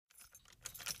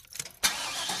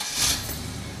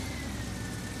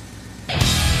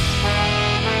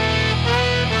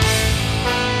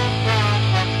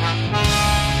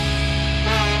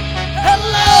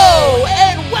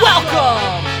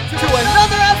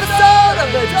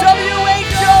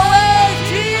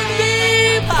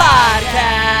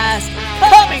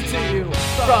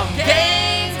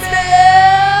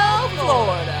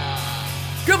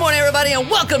everybody,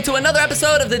 and welcome to another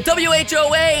episode of the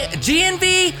WHOA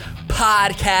GNV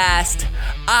podcast.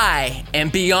 I am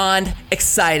beyond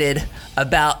excited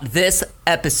about this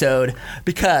episode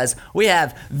because we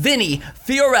have Vinny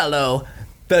Fiorello,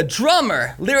 the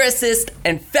drummer, lyricist,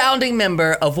 and founding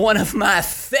member of one of my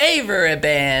favorite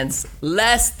bands,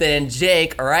 Less Than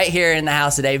Jake, right here in the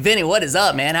house today. Vinny, what is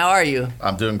up, man? How are you?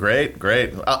 I'm doing great.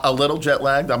 A little jet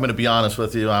lagged. I'm going to be honest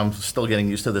with you. I'm still getting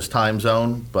used to this time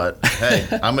zone, but hey,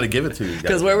 I'm going to give it to you guys.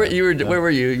 Because where were you?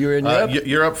 You were in Europe?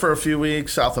 Europe for a few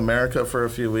weeks, South America for a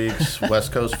few weeks,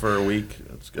 West Coast for a week.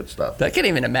 It's good stuff. I can't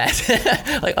even imagine.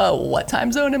 What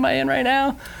time zone am I in right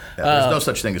now? Yeah, there's no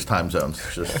such thing as time zones.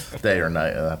 It's just day or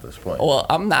night at this point. Well,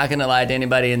 I'm not going to lie to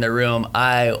anybody in the room.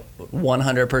 I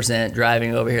 100%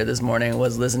 driving over here this morning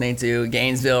was listening to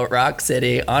Gainesville Rock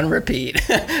City on repeat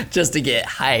just to get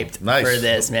hyped for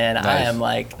this, man. Nice. I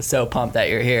am so pumped that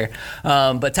you're here.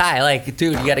 But Ty,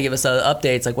 dude, you got to give us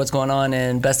updates. What's going on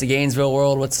in Best of Gainesville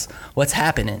world? What's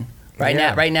happening?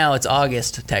 Right now it's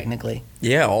August, technically.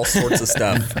 Yeah, all sorts of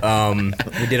stuff.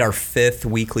 We did our 5th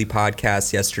weekly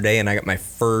podcast yesterday, and I got my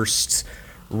first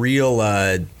real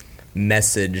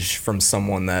message from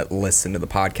someone that listened to the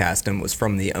podcast, and it was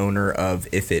from the owner of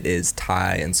If It Is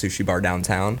Thai and Sushi Bar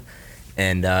downtown.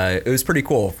 And it was pretty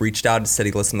cool. Reached out and said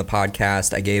he listened to the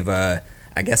podcast. I gave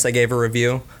a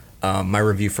review. My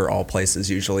review for all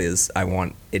places usually is I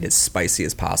want it as spicy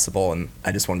as possible, and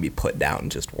I just want to be put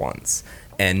down just once.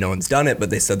 And no one's done it, but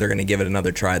they said they're going to give it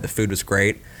another try. The food was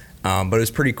great, but it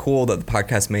was pretty cool that the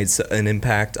podcast made an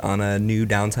impact on a new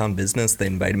downtown business. They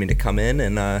invited me to come in,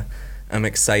 and I'm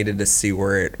excited to see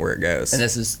where it goes. And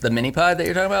this is the mini pod that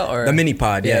you're talking about, or the mini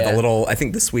pod? Yeah. The little. I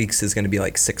think this week's is going to be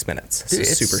 6 minutes. Dude,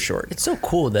 so super short. It's so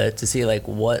cool to see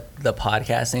what the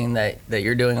podcasting that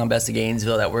you're doing on Best of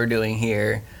Gainesville that we're doing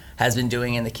here has been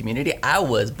doing in the community. I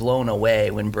was blown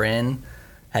away when Bryn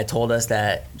had told us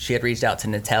that she had reached out to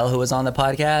Natel, who was on the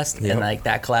podcast, and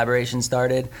that collaboration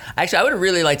started. Actually, I would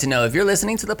really like to know if you're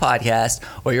listening to the podcast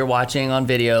or you're watching on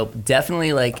video,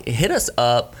 definitely hit us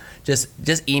up.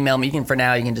 Just email me. You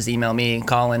can just email me,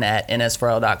 Colin at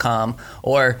nsfurl.com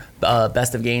or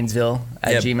bestofgainesville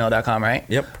at gmail.com, right?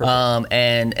 Yep. Perfect.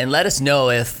 And let us know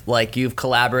if you've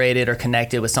collaborated or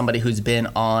connected with somebody who's been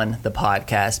on the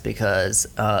podcast, because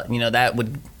that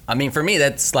would. I mean, for me,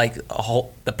 that's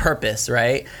the purpose,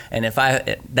 right? And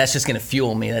that's just gonna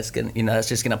fuel me. That's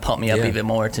just gonna pump me up even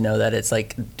more to know that it's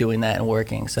doing that and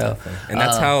working. So, and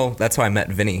that's how I met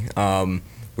Vinny.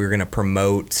 We were gonna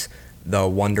promote the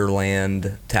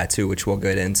Wonderland Tattoo, which we'll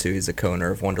get into. He's a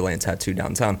co-owner of Wonderland Tattoo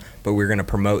downtown. But we were gonna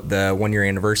promote the 1-year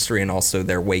anniversary and also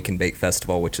their Wake and Bake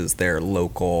Festival, which is their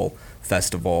local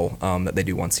festival that they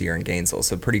do once a year in Gainesville.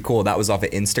 So pretty cool. That was off of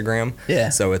Instagram. Yeah.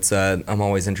 So it's I'm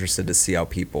always interested to see how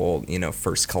people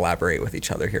first collaborate with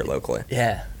each other here locally.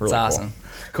 Yeah, really it's awesome.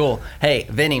 Cool. Hey,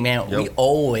 Vinny, man, we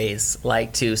always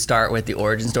like to start with the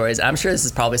origin stories. I'm sure this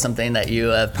is probably something that you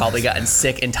have probably gotten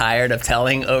sick and tired of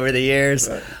telling over the years.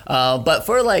 Right. But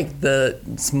for the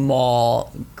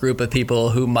small group of people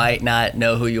who might not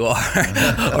know who you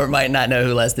are or might not know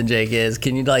who Less Than Jake is,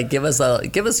 can you give us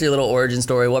your little origin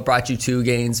story? What brought you to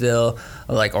Gainesville?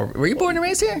 Or were you born and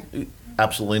raised here?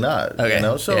 Absolutely not.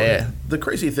 Okay. So the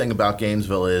crazy thing about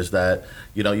Gainesville is that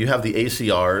you have the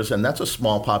ACRs, and that's a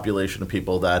small population of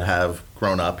people that have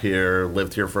grown up here,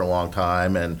 lived here for a long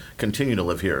time, and continue to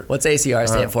live here. What's ACR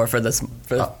stand for the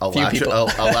few people?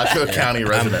 Alachua County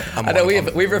resident. I know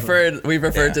we've referred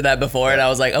to that before, and I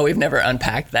was like, we've never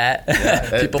unpacked that.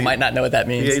 Yeah. People might not know what that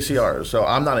means. The ACR. So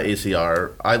I'm not an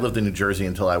ACR. I lived in New Jersey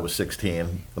until I was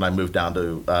 16, and I moved down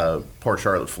to Port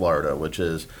Charlotte, Florida, which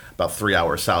is about 3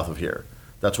 hours south of here.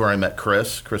 That's where I met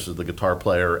Chris. Chris is the guitar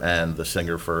player and the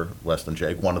singer for Less Than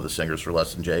Jake, one of the singers for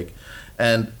Less Than Jake.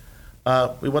 And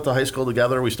we went to high school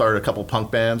together. We started a couple punk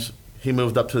bands. He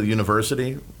moved up to the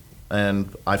university,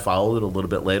 and I followed it a little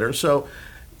bit later. So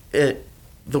the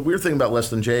weird thing about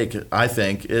Less Than Jake, I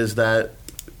think, is that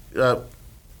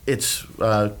it's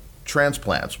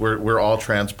transplants. We're all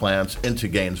transplants into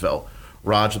Gainesville.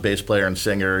 Raj, the bass player and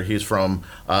singer, he's from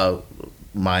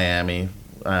Miami.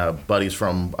 Buddy's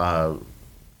from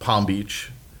Palm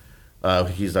Beach.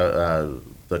 He's the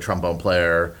trombone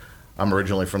player. I'm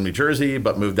originally from New Jersey,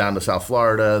 but moved down to South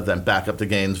Florida, then back up to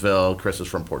Gainesville. Chris is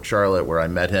from Port Charlotte, where I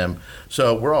met him.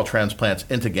 So we're all transplants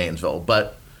into Gainesville.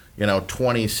 But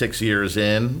 26 years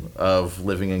in of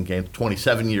living in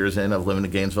 27 years in of living in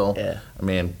Gainesville. Yeah. I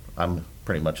mean, I'm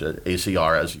pretty much an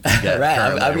ACR as you can get. Right,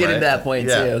 currently, I'm getting right? to that point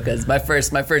Yeah. too, because my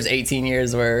first 18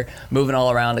 years were moving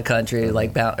all around the country,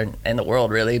 like in the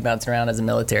world, really bouncing around as a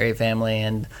military family,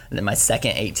 and then my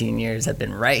second 18 years have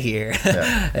been right here,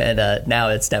 Yeah. and now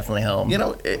it's definitely home. You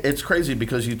know, it's crazy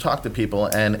because you talk to people,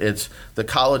 and it's the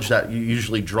college that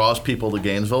usually draws people to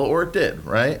Gainesville, or it did,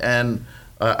 right? And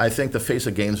I think the face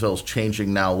of Gainesville is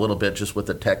changing now a little bit, just with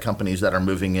the tech companies that are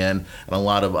moving in and a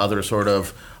lot of other sort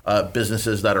of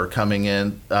businesses that are coming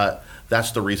in.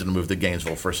 That's the reason to move to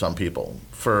Gainesville for some people.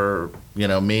 For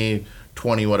me,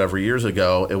 20 whatever years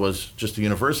ago, it was just a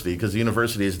university, because the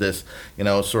university is this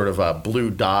sort of a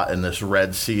blue dot in this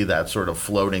red sea that's sort of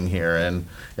floating here, and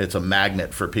it's a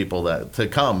magnet for people to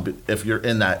come if you're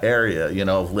in that area,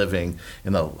 living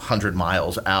 100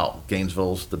 miles out.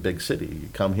 Gainesville's the big city. You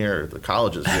come here, the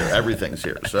college is here, everything's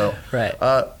here. So Right.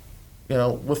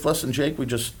 With Less Than Jake, we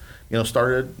just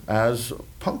started as a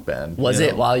punk band. Was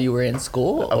it while you were in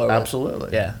school? Or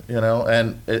Absolutely. Yeah.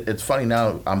 And it's funny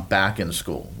now, I'm back in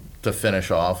school to finish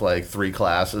off like 3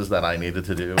 classes that I needed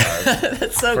to do.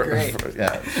 That's so great.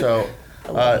 So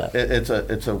love that.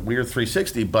 it's a weird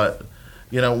 360, but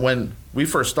when we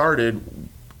first started,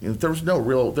 there was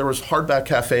Hardback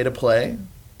Cafe to play,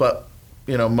 but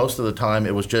most of the time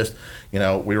it was just, we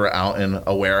were out in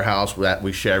a warehouse that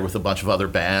we shared with a bunch of other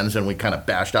bands, and we kind of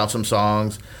bashed out some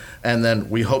songs, and then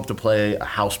we hoped to play a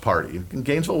house party. And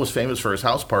Gainesville was famous for its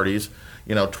house parties,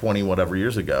 20 whatever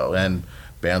years ago, and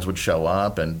bands would show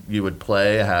up, and you would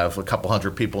play, have a couple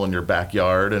hundred people in your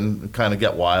backyard, and kind of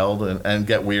get wild and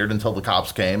get weird until the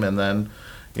cops came, and then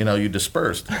you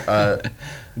dispersed.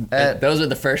 And Those were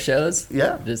the first shows?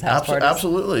 yeah, Just house parties?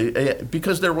 absolutely.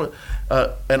 Because there was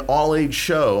an all-age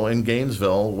show in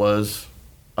Gainesville was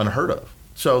unheard of.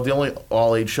 So the only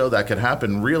all-age show that could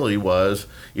happen really was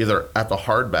either at the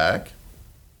Hardback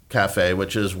Cafe,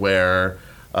 which is where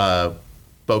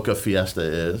Boca Fiesta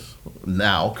is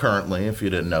now, currently, if you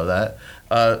didn't know that.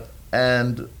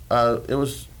 And it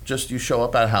was just, you show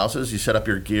up at houses, you set up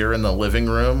your gear in the living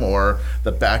room or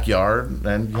the backyard,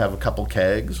 and you have a couple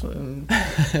kegs,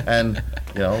 and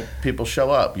people show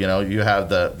up. You have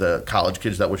the college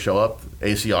kids that would show up,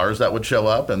 ACRs that would show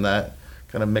up, and that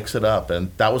kind of mix it up.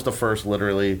 And that was the first,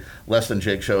 literally, Less Than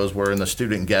Jake shows were in the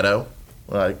student ghetto.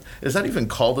 Like, is that even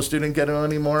called the student ghetto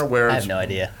anymore? Where I have no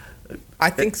idea. I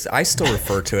think I still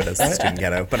refer to it as the student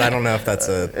ghetto, but I don't know if that's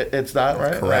it's not,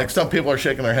 right? correct. Like, some people are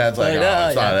shaking their heads like,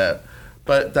 it's not it.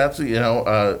 But that's,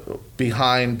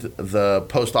 behind the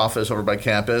post office over by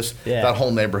campus, that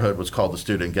whole neighborhood was called the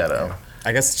student ghetto.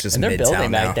 I guess it's just And they're Midtown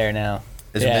building now. back there now.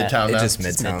 Is it Midtown now? It's just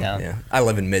Midtown. Midtown. Yeah, I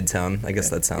live in Midtown. I guess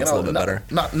that sounds a little bit better.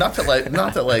 Not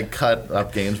to cut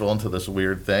up Gainesville into this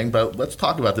weird thing, but let's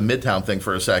talk about the Midtown thing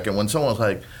for a second. When someone was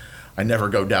like, I never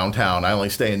go downtown, I only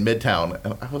stay in Midtown,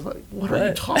 and I was like, what are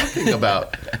you talking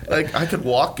about? Like, I could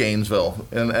walk Gainesville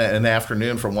in an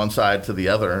afternoon from one side to the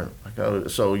other.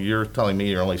 So you're telling me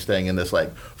you're only staying in this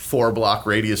 4-block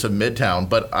radius of Midtown?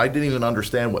 But I didn't even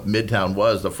understand what Midtown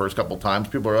was the first couple times.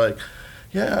 People are like,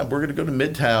 yeah, we're going to go to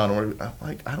Midtown. I'm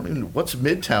like, I don't even, what's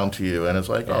Midtown to you? And it's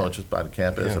like, oh, it's just by the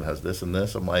campus. It has this and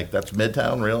this. I'm like, that's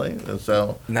Midtown, really? And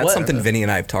so. And that's something Vinny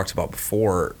and I have talked about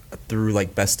before. Through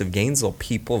Best of Gainesville,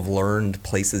 people have learned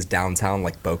places downtown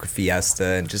like Boca Fiesta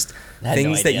and just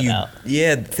things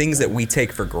things that we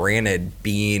take for granted,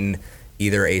 being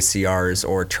either ACRs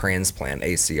or transplant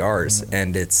ACRs. Mm-hmm.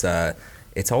 And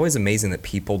it's always amazing that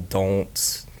people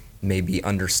don't maybe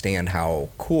understand how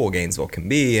cool Gainesville can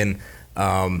be. And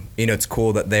it's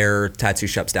cool that their tattoo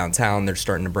shop's downtown. They're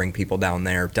starting to bring people down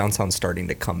there. Downtown's starting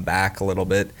to come back a little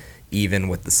bit, even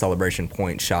with the Celebration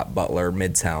Point, Shop Butler,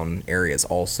 Midtown areas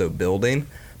also building.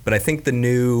 But I think the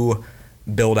new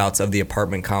build-outs of the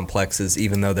apartment complexes,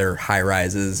 even though they're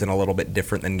high-rises and a little bit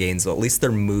different than Gainesville, at least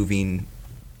they're moving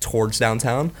towards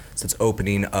downtown. So it's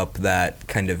opening up that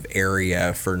kind of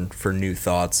area for new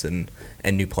thoughts and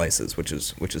new places, which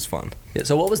is fun. Yeah,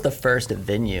 so what was the first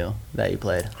venue that you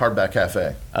played? Hardback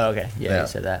Cafe. Oh, okay. Yeah, you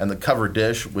said that. And the Cover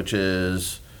Dish, which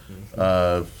is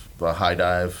the High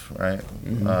Dive, right?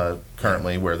 Mm-hmm.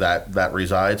 Currently where that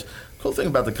resides. Cool thing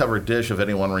about the Cover Dish, if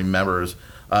anyone remembers,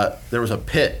 there was a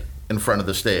pit in front of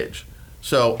the stage.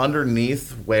 So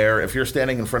underneath where, if you're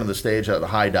standing in front of the stage at the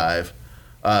High Dive,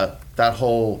 that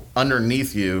whole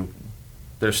underneath you,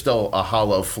 there's still a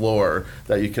hollow floor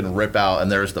that you can rip out,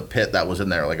 and there's the pit that was in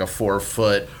there, like a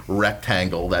 4-foot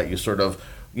rectangle that you sort of,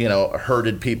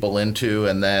 herded people into,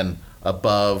 and then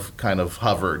above kind of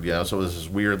hovered, so it was this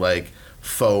weird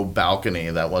faux balcony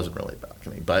that wasn't really a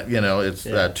balcony, but it's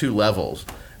 2 levels,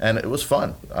 and it was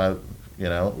fun.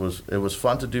 It was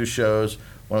fun to do shows.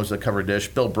 One was the Cover Dish.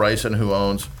 Bill Bryson, who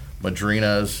owns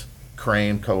Madrina's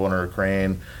Crane, co-owner of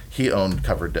Crane, he owned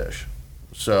Covered Dish.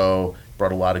 So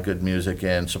brought a lot of good music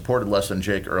in, supported Less Than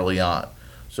Jake early on.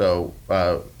 So,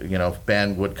 if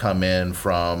band would come in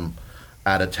from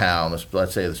out of town,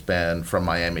 let's say this band from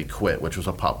Miami, Quit, which was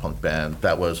a pop punk band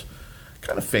that was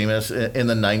kind of famous in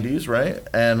the 90s, right?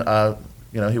 And,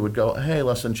 he would go, hey,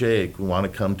 Less Than Jake, we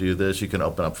want to come do this. You can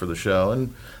open up for the show.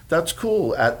 And that's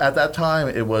cool. At that time,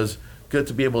 it was good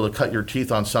to be able to cut your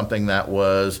teeth on something that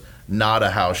was not a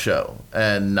house show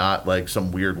and not like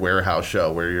some weird warehouse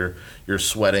show where you're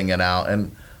sweating it out.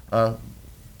 And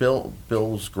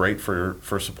Bill's great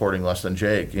for supporting Less Than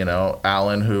Jake.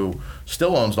 Alan, who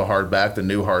still owns the hardback, the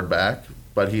new hardback,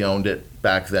 but he owned it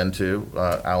back then too.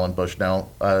 Alan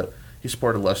Bushnell, he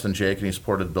supported Less Than Jake, and he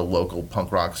supported the local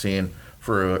punk rock scene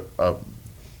for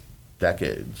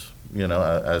decades.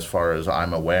 As far as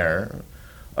I'm aware,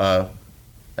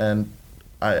 and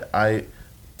I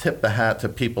tip the hat to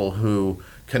people who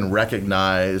can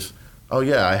recognize, oh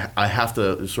yeah, I have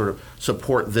to sort of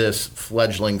support this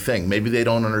fledgling thing. Maybe they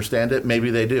don't understand it.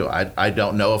 Maybe they do. I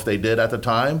don't know if they did at the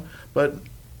time, but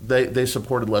they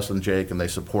supported Less Than Jake, and they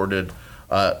supported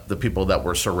the people that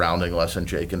were surrounding Less Than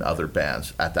Jake and other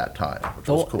bands at that time, which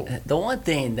was cool. The one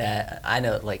thing that I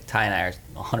know, like Ty and I are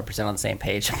 100% on the same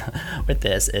page with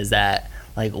this, is that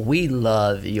like we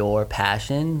love your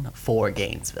passion for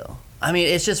Gainesville. I mean,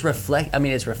 it's just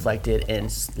it's reflected in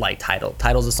like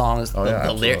titles of songs,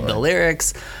 the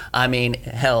lyrics. I mean,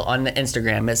 hell, on the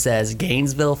Instagram it says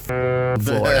Gainesville,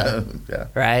 Florida. Yeah.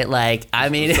 Right? Like, I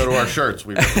mean, so do our shirts.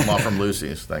 We ripped them off from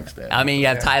Lucy's. Thanks, Dan. I mean, you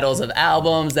have titles of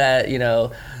albums that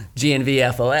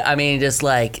GNVFOA. I mean, just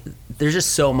like there's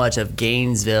just so much of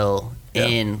Gainesville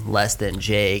in Less Than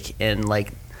Jake, and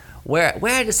like where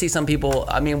I just see some people.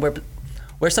 I mean,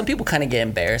 where some people kind of get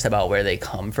embarrassed about where they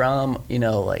come from.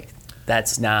 Like.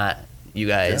 That's not you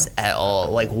guys at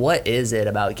all. Like, what is it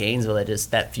about Gainesville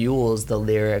that fuels the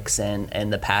lyrics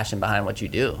and the passion behind what you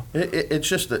do? It's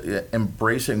just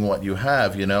embracing what you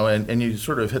have, and you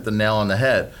sort of hit the nail on the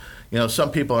head.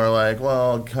 Some people are like,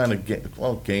 well,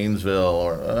 Gainesville,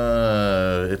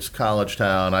 or it's college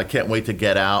town. I can't wait to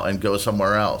get out and go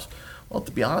somewhere else. Well,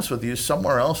 to be honest with you,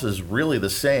 somewhere else is really the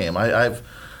same.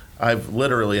 I've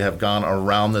literally have gone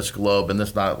around this globe, and this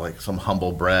is not like some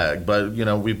humble brag, but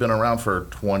we've been around for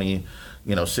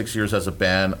 6 years as a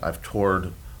band. I've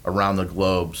toured around the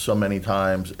globe so many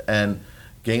times, and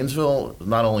Gainesville is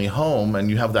not only home,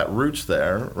 and you have that roots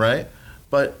there, right?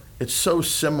 But it's so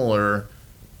similar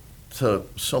to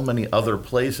so many other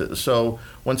places. So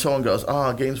when someone goes,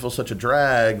 oh, Gainesville's such a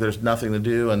drag, there's nothing to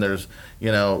do, and there's,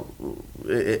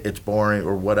 it's boring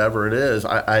or whatever it is,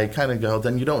 I kind of go,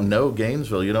 then you don't know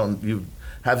Gainesville. You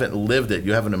haven't lived it.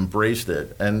 You haven't embraced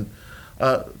it. And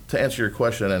to answer your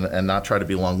question and not try to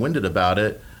be long-winded about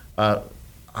it,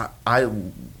 I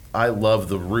love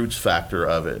the roots factor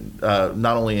of it,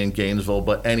 not only in Gainesville,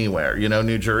 but anywhere.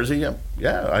 New Jersey,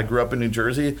 I grew up in New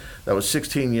Jersey. That was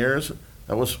 16 years.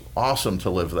 That was awesome to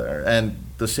live there. And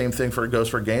the same thing goes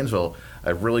for Gainesville. I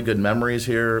have really good memories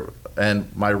here,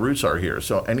 and my roots are here.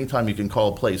 So anytime you can call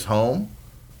a place home,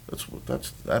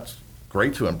 that's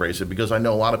great to embrace it, because I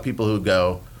know a lot of people who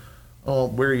go, oh,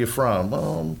 where are you from?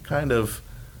 Well,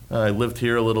 I lived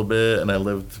here a little bit, and I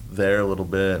lived there a little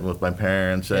bit with my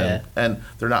parents, and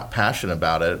they're not passionate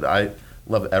about it. I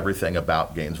love everything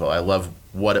about Gainesville. I love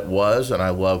what it was, and I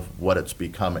love what it's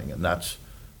becoming, and that's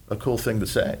a cool thing to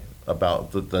say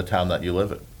about the town that you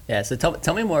live in. Yeah, so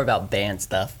tell me more about band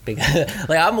stuff, because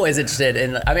like I'm always interested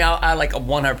in. I mean, I like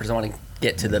 100% want to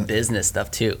get to the business stuff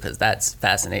too, because that's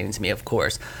fascinating to me, of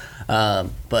course.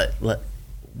 But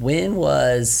when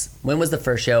was the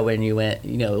first show when you went,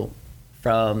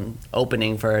 from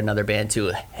opening for another band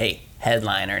to hey,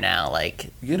 headliner now? Like,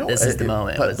 this is the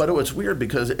moment. But it was weird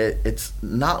because it's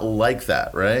not like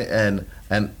that, right?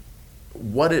 And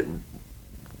what it.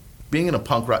 Being in a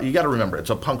punk rock, you got to remember, it's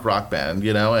a punk rock band,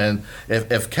 and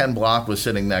if Ken Block was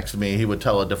sitting next to me, he would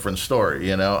tell a different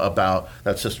story, about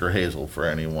that's Sister Hazel for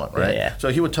anyone, right? Yeah. So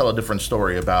he would tell a different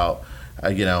story about,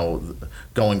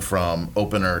 going from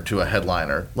opener to a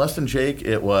headliner. Less Than Jake,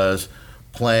 it was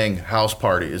playing house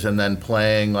parties and then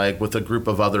playing like with a group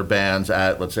of other bands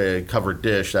at, let's say, Covered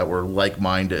Dish that were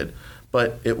like-minded.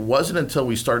 But it wasn't until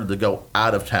we started to go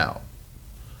out of town.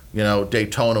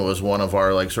 Daytona was one of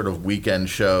our like sort of weekend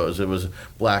shows. It was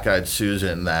Black Eyed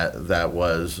Susan that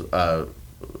was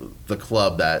the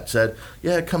club that said,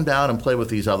 yeah, come down and play with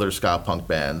these other ska punk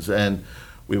bands. And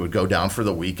we would go down for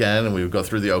the weekend, and we would go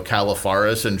through the Ocala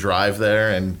Forest and drive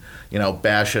there and,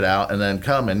 bash it out and then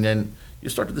come. And then you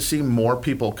started to see more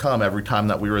people come every time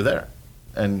that we were there.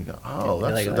 and you go, oh,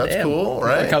 You're that's like, that's "Damn, cool, people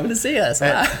right? are coming to see us.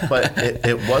 And- huh?" but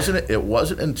it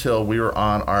wasn't until we were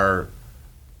on our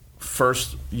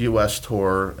first U.S.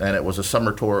 tour, and it was a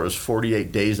summer tour. It was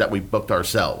 48 days that we booked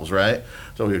ourselves, right?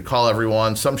 So we would call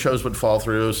everyone. Some shows would fall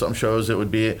through. Some shows it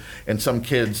would be in some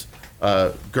kid's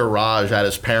garage at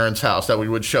his parents' house that we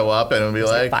would show up and it would be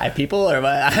like 5 people, or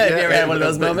what? Have you ever had one of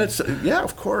those moments? Yeah,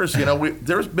 of course. You know,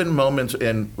 there's been moments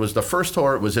was the first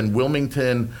tour. It was in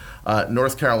Wilmington,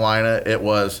 North Carolina. It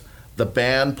was the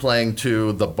band playing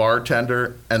to the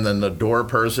bartender and then the door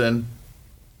person.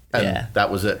 And that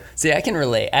was it. See, I can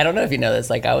relate. I don't know if you know this.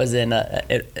 Like, I was in,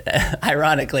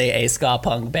 ironically, a ska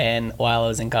punk band while I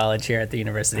was in college here at the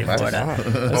University of Florida.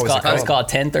 It was called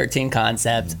 1013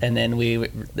 Concept, and then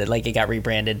it got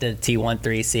rebranded to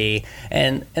T13C,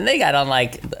 and they got on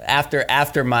like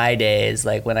after my days,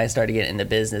 like when I started getting into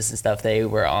business and stuff, they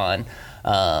were on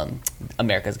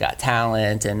America's Got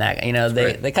Talent, and that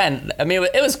they kind of. I mean,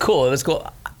 it was cool. It was cool,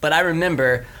 but I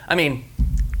remember. I mean.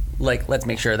 Like, let's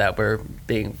make sure that we're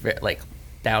being like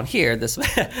down here this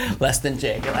less than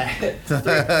Jake. Like,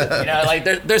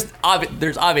 there's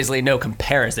obviously no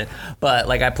comparison. But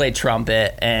like, I played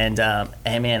trumpet, and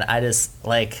man, I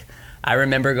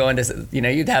remember going to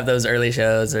you'd have those early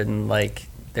shows, and like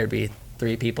there'd be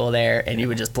 3 people there, and you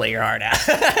would just play your heart out.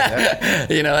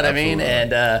 Yeah. You know what Absolutely. I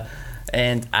mean?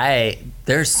 And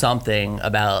there's something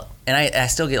about. And I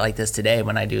still get like this today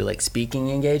when I do like speaking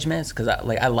engagements, because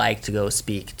I like to go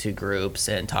speak to groups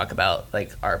and talk about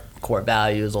like our core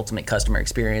values, ultimate customer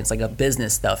experience, like a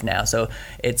business stuff now. So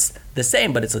it's the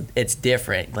same, but it's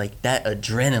different. Like that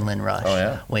adrenaline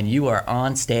rush when you are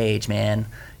on stage, man,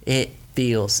 it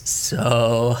feels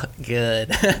so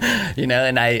good,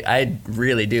 And I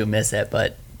really do miss it,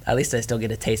 but. At least I still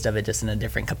get a taste of it, just in a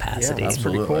different capacity. Yeah, that's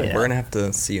pretty cool. Absolutely. We're gonna have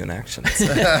to see you in action. Dude,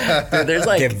 there's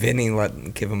like give him a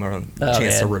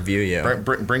chance to review you.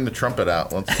 Bring the trumpet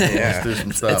out. Let's do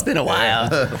some stuff. It's been a while.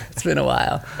 It's been a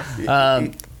while.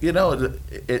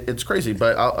 It's crazy,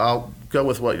 but I'll go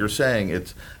with what you're saying.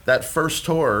 It's that first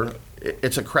tour.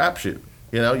 It's a crapshoot.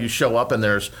 You show up and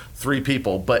there's 3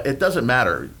 people, but it doesn't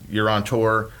matter. You're on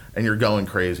tour and you're going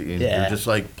crazy. And you're just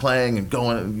like playing and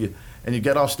going, and you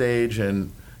get off stage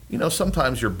and.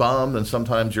 Sometimes you're bummed, and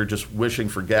sometimes you're just wishing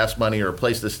for gas money or a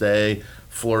place to stay,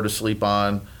 floor to sleep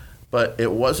on. But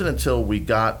it wasn't until we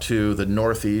got to the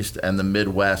Northeast and the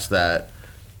Midwest that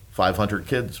 500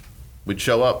 kids, we'd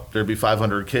show up. There'd be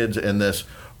 500 kids in this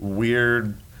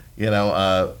weird,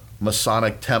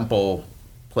 Masonic temple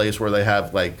place where they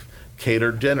have like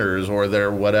catered dinners or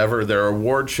their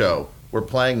award show. We're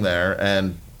playing there,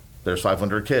 and there's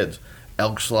 500 kids.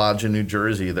 Elks Lodge in New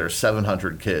Jersey, there's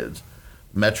 700 kids.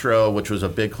 Metro, which was a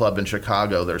big club in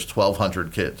Chicago, there's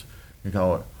 1,200 kids. You're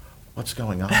going, what's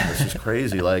going on? This is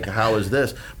crazy. Like, how is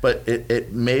this? But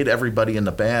it made everybody in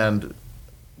the band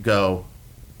go,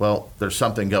 well, there's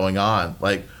something going on.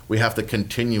 Like, we have to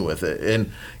continue with it.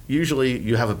 And usually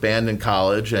you have a band in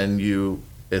college, and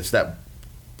it's that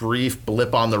brief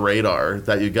blip on the radar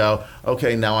that you go,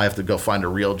 okay, now I have to go find a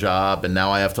real job, and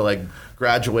now I have to like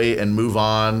graduate and move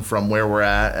on from where we're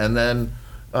at, and then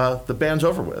the band's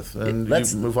over with, and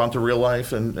you move on to real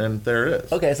life, and there it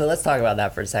is. Okay, so let's talk about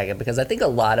that for a second, because I think a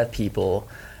lot of people,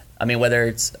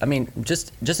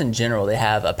 just in general, they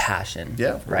have a passion.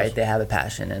 Yeah, of course. Right? They have a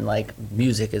passion, and like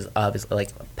music is obviously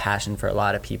like a passion for a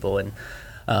lot of people, and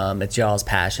it's y'all's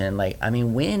passion. Like,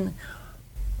 when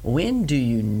do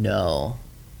you know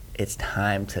it's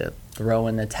time to throw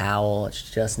in the towel? It's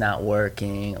just not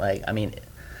working. Like, and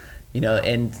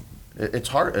it's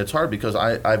hard. It's hard because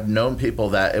I've known people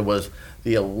that it was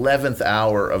the 11th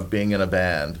hour of being in a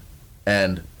band,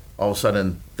 and all of a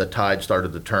sudden the tide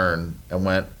started to turn and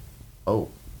went, oh,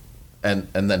 and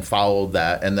then followed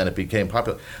that, and then it became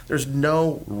popular. There's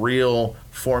no real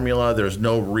formula. There's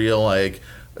no real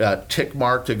tick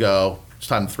mark to go, it's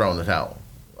time to throw in the towel.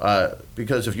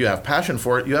 Because if you have passion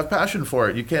for it, you have passion for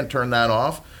it. You can't turn that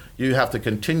off. You have to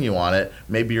continue on it.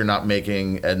 Maybe you're not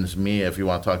making ends meet, if you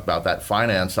want to talk about that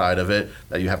finance side of it,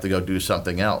 that you have to go do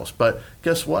something else. But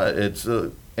guess what? It's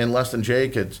in Less Than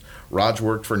Jake, Raj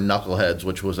worked for Knuckleheads,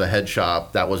 which was a head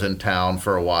shop that was in town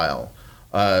for a while.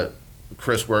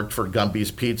 Chris worked for Gumpy's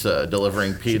Pizza,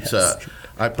 delivering pizza. Yes.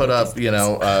 I put up,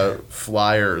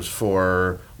 flyers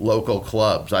for local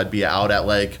clubs. I'd be out at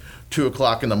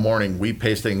 2:00 in the morning, weed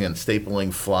pasting and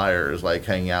stapling flyers,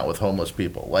 hanging out with homeless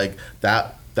people.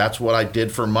 That's what I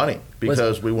did for money,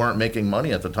 because we weren't making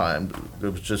money at the time. It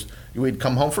was just, we'd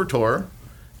come home for tour,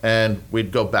 and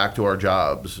we'd go back to our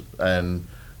jobs and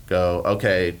go,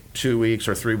 okay, 2 weeks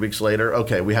or 3 weeks later,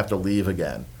 okay, we have to leave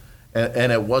again.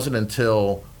 And it wasn't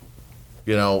until,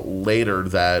 later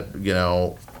that,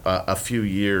 a few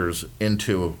years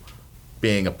into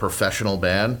being a professional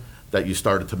band that you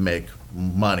started to make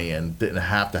money and didn't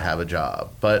have to have a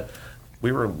job. But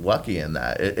we were lucky in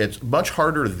that. It's much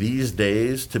harder these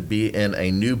days to be in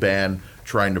a new band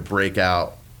trying to break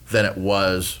out than it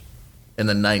was in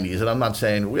the 90s. And I'm not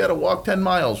saying we had to walk 10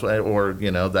 miles or,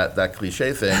 that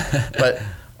cliche thing.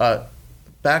 But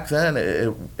back then,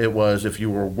 it was if you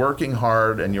were working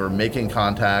hard and you were making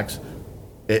contacts,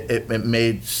 it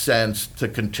made sense to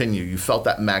continue. You felt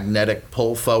that magnetic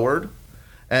pull forward.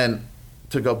 And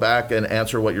to go back and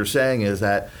answer what you're saying is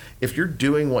that if you're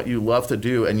doing what you love to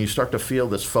do and you start to feel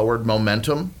this forward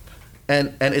momentum,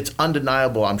 and it's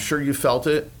undeniable, I'm sure you felt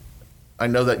it. I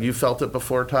know that you felt it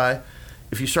before, Ty.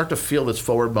 If you start to feel this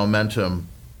forward momentum,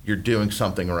 you're doing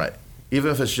something right.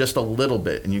 Even if it's just a little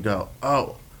bit, and you go,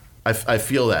 oh, I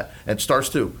feel that. And it starts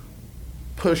to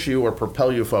push you or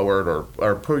propel you forward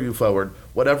or pull you forward,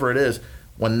 whatever it is.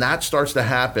 When that starts to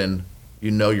happen,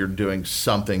 you know you're doing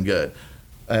something good.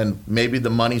 And maybe the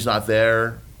money's not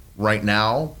there right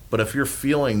now, but if you're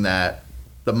feeling that,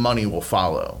 the money will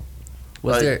follow.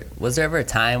 Was there ever a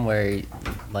time where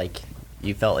like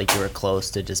you felt like you were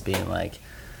close to just being like,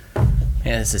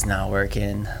 man, this is not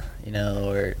working,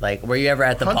 or like were you ever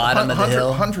at the bottom of the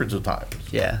hill? Hundreds of times.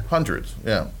 Yeah. Hundreds,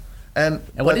 yeah. And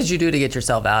what did you do to get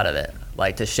yourself out of it?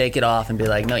 Like to shake it off and be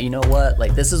like, no, you know what?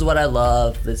 Like this is what I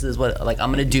love. This is what I'm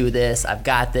gonna do this. I've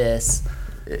got this.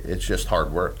 It's just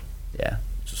hard work. Yeah.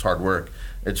 It's just hard work.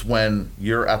 It's when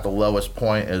you're at the lowest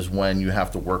point is when you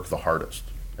have to work the hardest.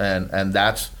 And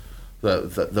that's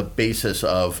the basis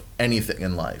of anything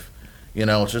in life.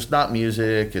 It's just not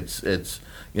music. It's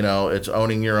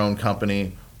owning your own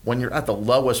company. When you're at the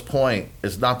lowest point,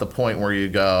 it's not the point where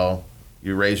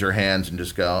you raise your hands and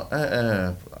just go,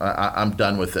 I'm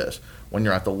done with this. When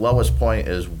you're at the lowest point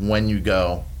is when you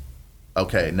go,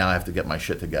 okay, now I have to get my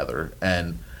shit together.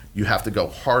 And you have to go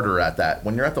harder at that.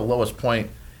 When you're at the lowest point,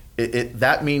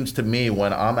 that means to me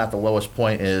when I'm at the lowest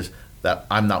point is that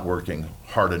I'm not working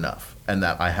hard enough and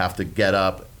that I have to get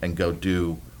up and go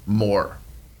do more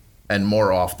and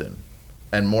more often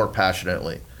and more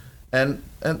passionately. And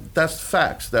that's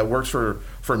facts. That works for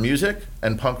music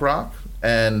and punk rock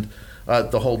and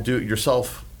the whole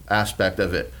do-it-yourself aspect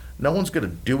of it. No one's going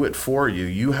to do it for you.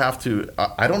 You have to.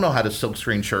 I don't know how to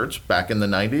silkscreen shirts back in the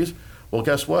 90s. Well,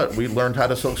 guess what? We learned how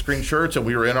to silkscreen shirts, and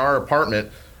we were in our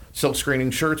apartment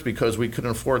silkscreening shirts because we couldn't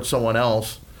afford someone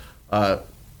else to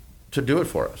do it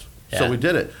for us. Yeah. So we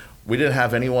did it. We didn't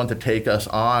have anyone to take us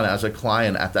on as a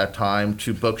client at that time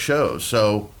to book shows.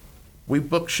 So we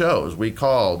booked shows. We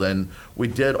called, and we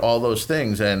did all those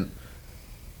things. And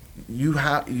you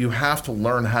have to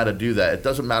learn how to do that. It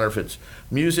doesn't matter if it's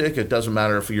music. It doesn't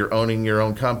matter if you're owning your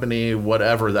own company,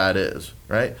 whatever that is,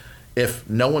 right? If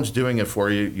no one's doing it for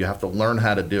you, you have to learn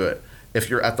how to do it. If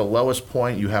you're at the lowest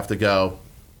point, you have to go,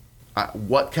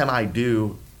 what can I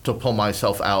do to pull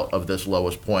myself out of this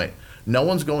lowest point? No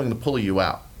one's going to pull you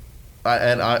out.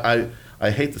 I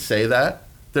hate to say that.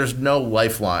 There's no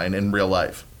lifeline in real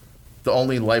life. The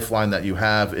only lifeline that you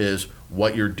have is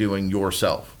what you're doing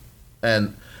yourself.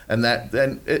 And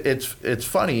it's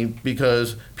funny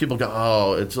because people go,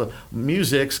 oh, it's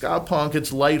music, ska punk,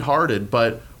 it's lighthearted.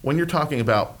 But when you're talking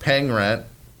about paying rent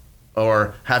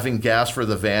or having gas for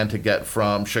the van to get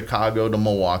from Chicago to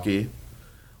Milwaukee,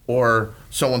 or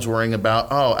someone's worrying about,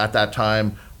 oh, at that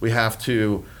time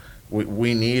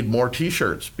we need more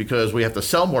T-shirts because we have to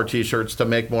sell more T-shirts to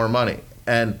make more money.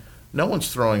 And no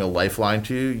one's throwing a lifeline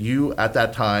to you. You, at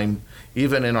that time,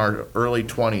 even in our early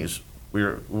 20s, we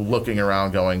were looking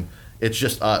around going, it's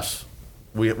just us.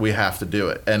 We have to do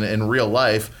it. And in real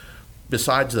life,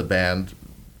 besides the band,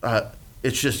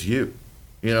 it's just you.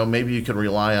 Maybe you can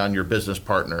rely on your business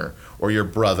partner or your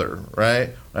brother, right?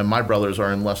 And my brothers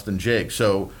are in less than Jake.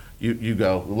 So you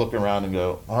go look around and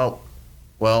go, oh,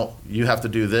 well, you have to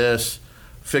do this.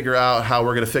 Figure out how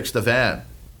we're going to fix the van.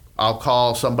 I'll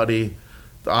call somebody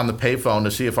on the payphone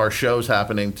to see if our show's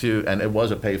happening too. And it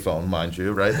was a payphone, mind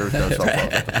you, right? There was no cell phone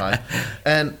at the time.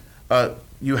 And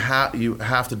you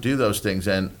have to do those things.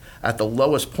 And at the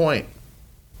lowest point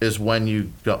is when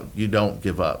you don't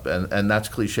give up. And that's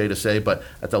cliche to say, but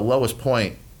at the lowest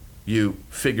point, you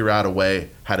figure out a way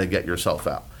how to get yourself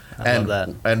out. I love that.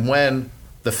 And when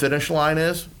the finish line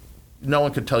is, no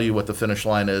one could tell you what the finish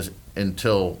line is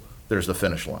until there's the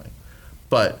finish line.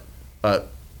 But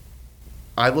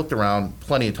I looked around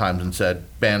plenty of times and said,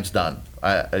 band's done.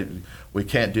 We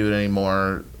can't do it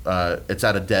anymore. It's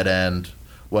at a dead end.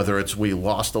 Whether it's we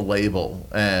lost a label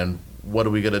and what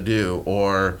are we going to do,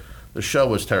 or the show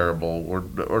was terrible,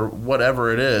 or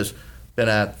whatever it is. Been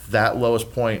at that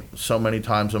lowest point so many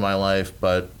times in my life,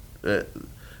 but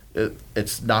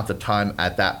it's not the time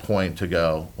at that point to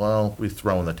go, well, we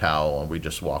throw in the towel and we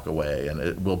just walk away and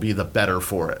it will be the better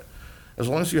for it. As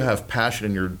long as you have passion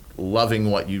and you're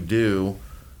loving what you do,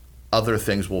 other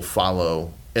things will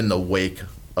follow in the wake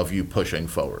of you pushing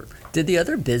forward. Did the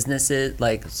other businesses,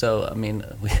 I'm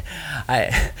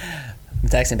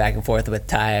texting back and forth with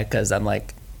Ty because I'm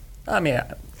like,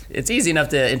 it's easy enough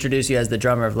to introduce you as the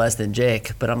drummer of Less Than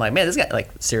Jake, but I'm like, man, this guy, like,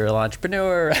 serial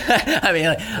entrepreneur.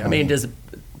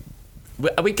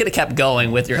 We could have kept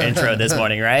going with your intro this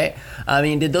morning, right? I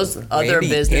mean, did those other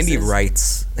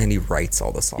businesses? Andy writes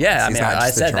all the songs. Yeah, He's not I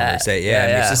just said that.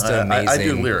 It's just amazing. I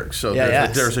do lyrics, so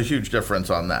there's a huge difference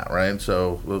on that, right?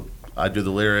 So I do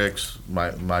the lyrics.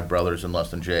 My brother's in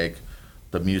Less Than Jake,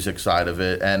 the music side of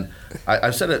it, and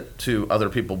I've said it to other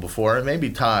people before, and maybe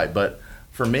Ty, but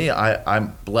for me,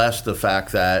 I'm blessed the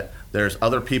fact that there's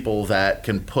other people that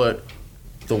can put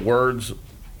the words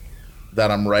that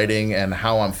I'm writing and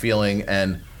how I'm feeling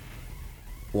and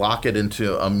lock it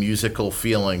into a musical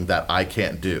feeling that I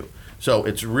can't do. So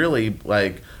it's really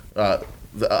like the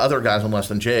other guys on Less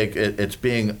Than Jake, it's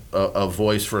being a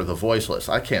voice for the voiceless.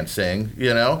 I can't sing,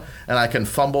 and I can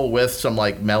fumble with some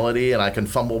like melody and I can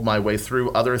fumble my way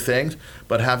through other things,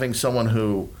 but having someone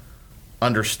who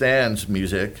understands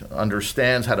music,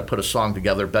 understands how to put a song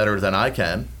together better than I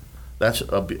can, that's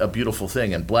a beautiful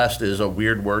thing. And blessed is a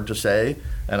weird word to say,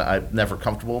 and I'm never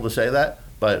comfortable to say that,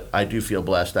 but I do feel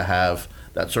blessed to have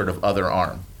that sort of other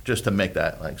arm, just to make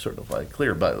that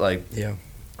clear. But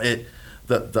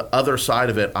the other side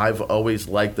of it, I've always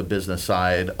liked the business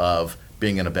side of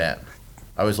being in a band.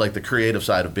 I always liked the creative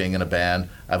side of being in a band.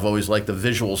 I've always liked the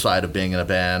visual side of being in a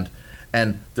band.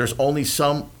 And there's only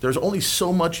so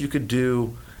much you could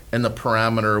do in the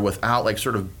parameter without like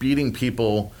sort of beating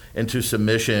people into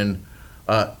submission.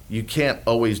 You can't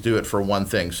always do it for one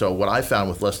thing. So what I found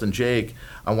with Less Than Jake,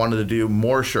 I wanted to do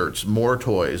more shirts, more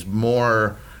toys,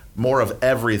 more of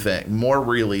everything, more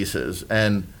releases,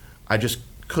 and I just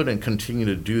couldn't continue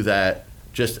to do that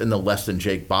just in the Less Than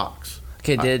Jake box.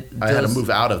 Okay, I had to move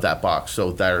out of that box,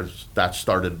 so that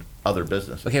started other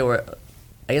business. Okay,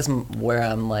 I guess where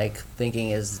I'm like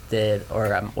thinking is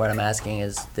what I'm asking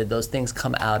is, did those things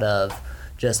come out of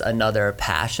just another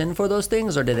passion for those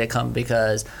things, or did it come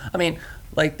because,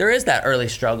 like, there is that early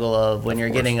struggle of when you're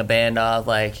getting a band off,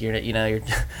 like you're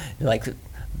like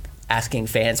asking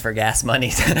fans for gas money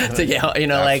to get,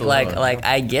 like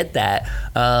I get that.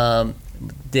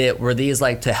 Were these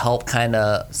like to help kind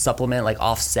of supplement, like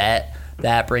offset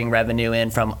that, bring revenue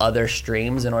in from other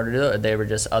streams in order to do it, or they were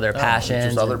just other passions?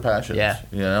 Just other passions,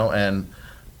 and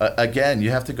again,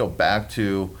 you have to go back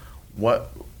to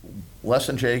what Less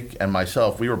Than Jake and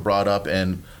myself, we were brought up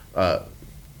in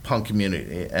punk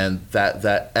community, and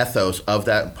that ethos of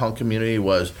that punk community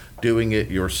was doing it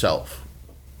yourself,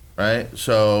 right?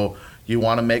 So you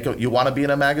want to be in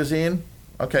a magazine,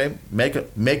 okay?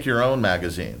 Make your own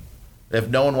magazine. If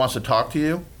no one wants to talk to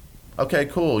you, okay,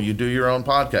 cool. You do your own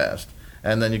podcast,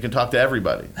 and then you can talk to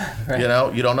everybody. Right.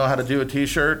 You don't know how to do a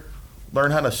T-shirt,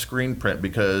 learn how to screen print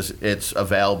because it's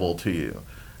available to you,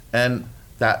 and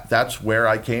that's where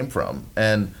I came from.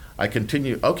 And I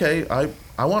continue, okay,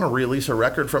 I want to release a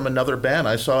record from another band.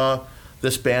 I saw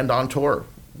this band on tour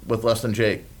with Less Than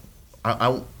Jake.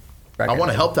 I want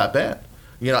to help that band.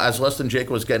 As Less Than Jake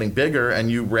was getting bigger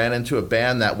and you ran into a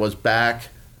band that was back,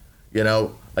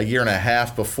 a year and a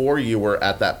half before you were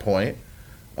at that point,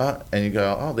 and you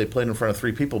go, oh, they played in front of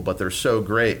 3 people, but they're so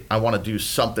great. I want to do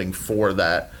something for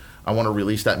that. I want to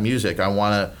release that music. I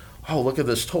want to, look at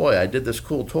this toy. I did this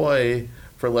cool toy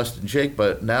for Less Than Jake,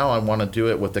 but now I want to do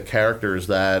it with the characters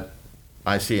that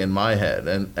I see in my head.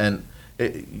 And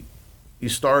you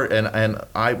start, and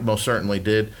I most certainly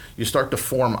did, you start to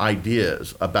form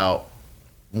ideas about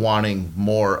wanting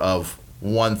more of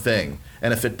one thing.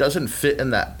 And if it doesn't fit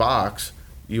in that box,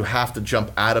 you have to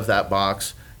jump out of that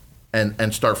box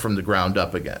and start from the ground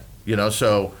up again.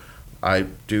 So I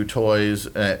do toys.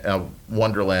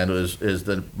 Wonderland is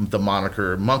the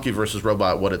moniker, Monkey versus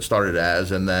Robot, what it started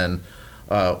as, and then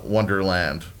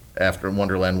Wonderland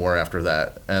War after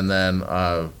that, and then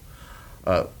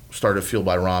started Fueled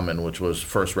by Ramen, which was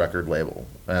first record label,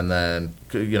 and then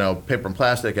Paper and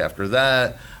Plastic after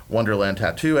that, Wonderland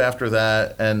Tattoo after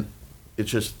that, and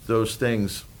it's just those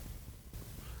things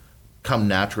come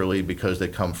naturally because they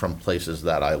come from places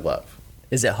that I love.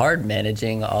 Is it hard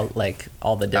managing all the different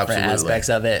Absolutely. aspects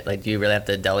of it? Like, do you really have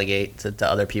to delegate to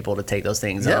other people to take those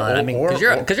things Yeah, on?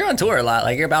 Because you're on tour a lot.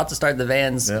 Like, you're about to start the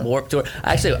Vans Warped Tour.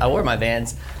 Actually, I wore my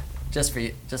Vans just for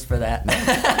you, just for that.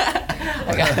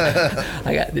 I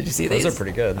got. Did you see these? Those are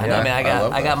pretty good. I know,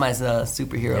 man. I got my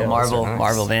superhero Yeah, Marvel those are nice.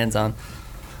 Marvel Vans on.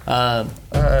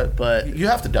 But you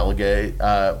have to delegate,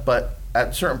 but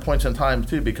at certain points in time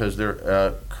too, because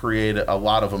they're creative. A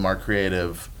lot of them are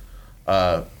creative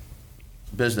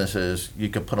businesses. You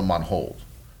could put them on hold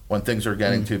when things are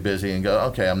getting too busy and go,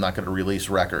 okay, I'm not going to release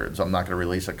records. I'm not going to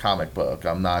release a comic book.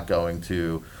 I'm not going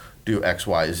to do X,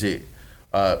 Y, Z.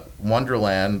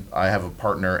 Wonderland, I have a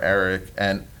partner, Eric,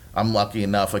 and I'm lucky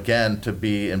enough again to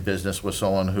be in business with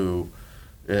someone who,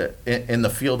 in the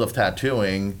field of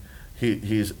tattooing,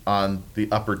 he's on the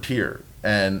upper tier,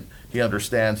 and he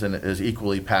understands and is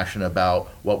equally passionate about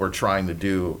what we're trying to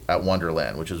do at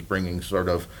Wonderland, which is bringing sort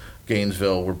of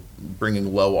Gainesville. We're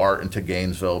bringing low art into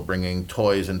Gainesville, bringing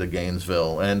toys into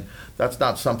Gainesville, and that's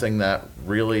not something that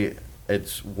really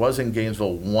was in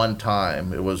Gainesville one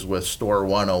time. It was with Store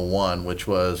 101, which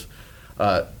was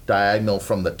diagonal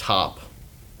from the top.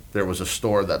 There was a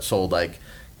store that sold like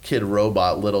Kid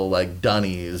Robot little like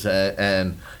dunnies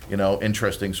and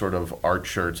interesting sort of art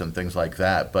shirts and things like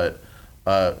that. But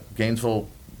Gainesville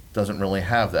doesn't really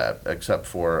have that, except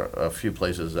for a few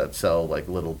places that sell like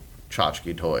little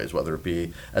tchotchke toys, whether it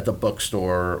be at the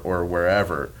bookstore or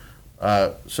wherever.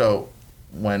 So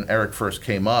when Eric first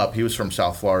came up, he was from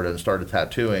South Florida and started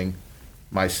tattooing.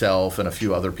 Myself and a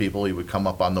few other people, he would come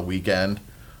up on the weekend.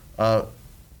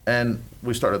 And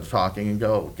we started talking and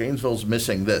go, Gainesville's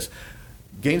missing this.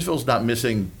 Gainesville's not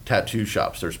missing tattoo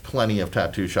shops. There's plenty of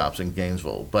tattoo shops in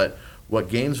Gainesville. But what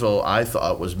Gainesville, I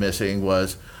thought, was missing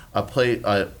was a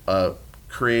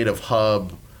creative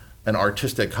hub, an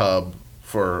artistic hub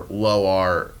for low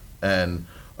art and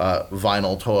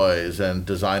vinyl toys and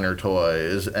designer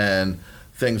toys and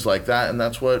things like that. And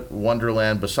that's what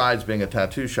Wonderland, besides being a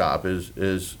tattoo shop,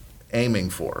 is aiming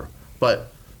for.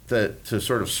 But to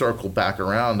sort of circle back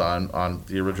around on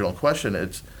the original question,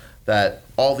 it's that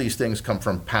all these things come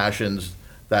from passions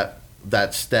that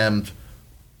stemmed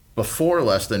before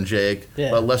Less Than Jake,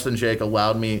 but Less Than Jake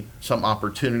allowed me some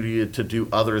opportunity to do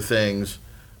other things.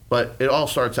 But it all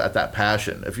starts at that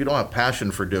passion. If you don't have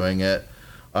passion for doing it,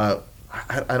 I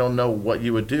don't know what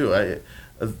you would do.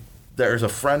 There's a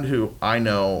friend who I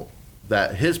know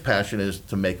that his passion is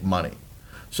to make money.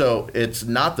 So it's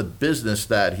not the business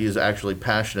that he's actually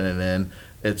passionate in,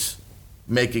 it's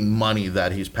making money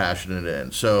that he's passionate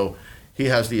in. So he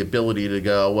has the ability to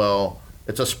go, well,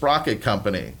 it's a sprocket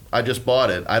company. I just bought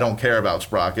it. I don't care about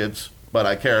sprockets, but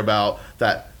I care about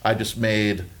that I just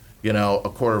made,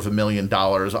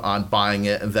 $250,000 on buying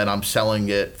it, and then I'm selling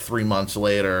it 3 months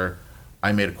later.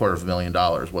 I made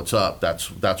 $250,000. What's up?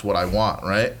 That's what I want,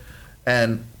 right?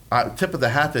 And I tip of the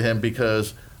hat to him,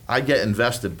 because I get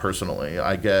invested personally.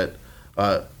 I get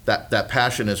that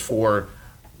passion is for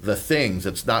the things.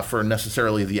 It's not for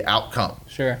necessarily the outcome.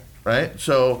 Sure. Right?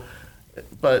 So,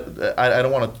 but I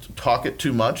don't want to talk it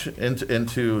too much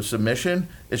into submission.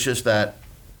 It's just that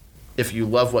if you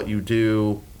love what you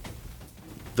do,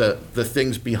 the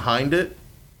things behind it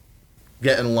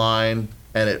get in line,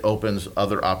 and it opens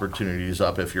other opportunities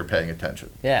up if you're paying attention.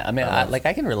 Yeah, I mean,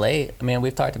 I can relate. I mean,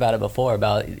 we've talked about it before,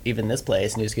 about even this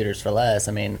place, New Scooters for Less.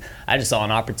 I mean, I just saw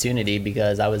an opportunity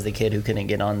because I was the kid who couldn't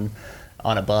get on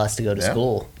a bus to go to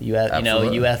school.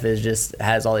 UF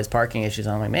has all these parking issues.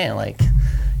 I'm like, man,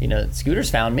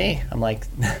 Scooters found me. I'm like,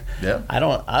 yeah.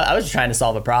 I was just trying to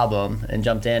solve a problem and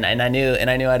jumped in, and I knew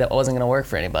I wasn't going to work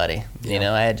for anybody.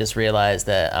 Yeah. I had just realized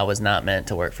that I was not meant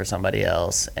to work for somebody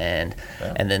else, and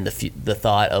then the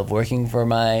thought of working for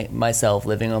myself,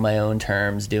 living on my own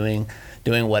terms, doing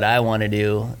what I want to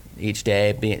do each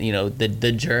day, being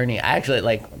the journey. I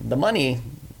actually the money.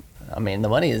 I mean, the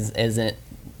money isn't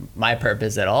my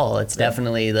purpose at all. It's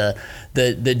definitely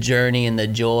the journey and the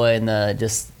joy and the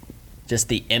just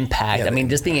the impact.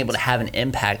 Just being able to have an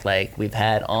impact like we've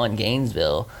had on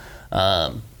Gainesville,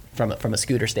 from a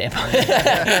scooter standpoint.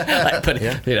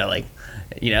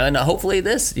 And hopefully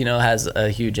this, has a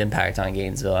huge impact on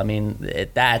Gainesville. I mean,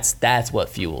 that's what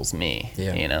fuels me.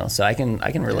 Yeah. So I can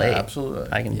relate. Yeah, absolutely.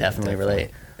 I can definitely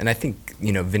relate. And I think,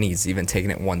 Vinny's even taken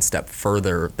it one step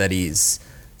further, that he's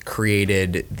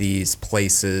created these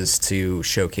places to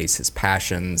showcase his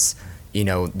passions.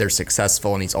 They're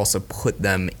successful, and he's also put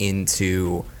them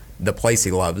into the place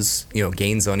he loves,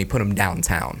 Gainesville, and he put them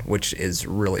downtown, which is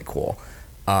really cool.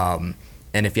 And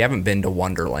if you haven't been to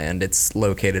Wonderland, it's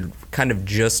located kind of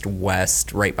just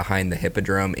west, right behind the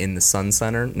Hippodrome in the Sun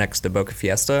Center, next to Boca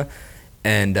Fiesta.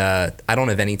 And I don't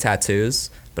have any tattoos,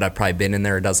 but I've probably been in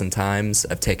there a dozen times.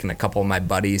 I've taken a couple of my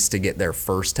buddies to get their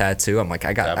first tattoo. I'm like,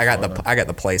 I got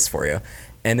the place for you.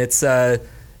 And it's I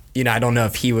don't know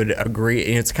if he would agree.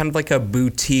 It's kind of like a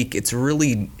boutique. It's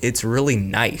really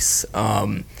nice.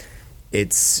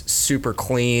 It's super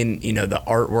clean. You know, the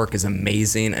artwork is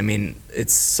amazing. I mean,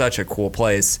 it's such a cool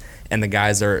place, and the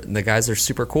guys are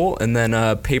super cool. And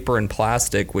then Paper and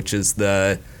Plastic, which is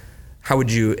how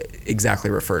would you exactly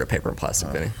refer to Paper and Plastic,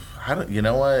 Vinny? You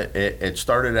know what? It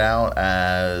started out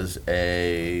as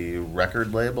a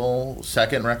record label,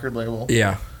 second record label.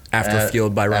 Yeah, after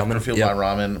Fueled by Ramen. After Fueled by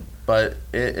Ramen, but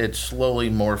it slowly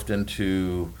morphed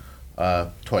into a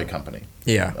toy company.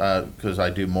 Yeah. Because I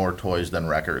do more toys than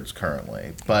records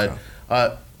currently. But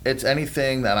it's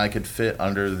anything that I could fit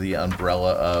under the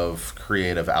umbrella of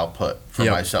creative output for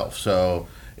myself. So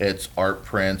it's art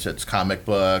prints, it's comic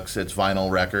books, it's vinyl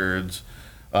records.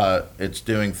 It's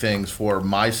doing things for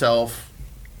myself,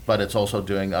 but it's also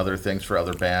doing other things for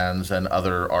other bands and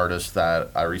other artists that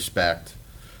I respect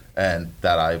and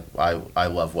that I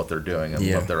love what they're doing and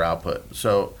love their output.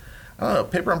 So, I don't know,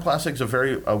 Paper and Plastic is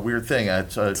a weird thing.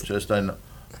 It's just a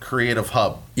creative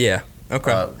hub. Yeah.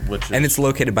 Okay. And it's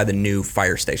located by the new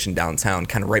fire station downtown,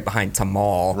 kind of right behind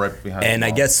Tamal. Right behind And Tamal.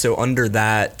 I guess so under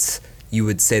that, you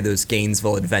would say those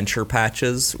Gainesville adventure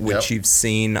patches, which you've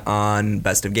seen on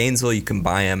Best of Gainesville. You can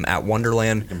buy them at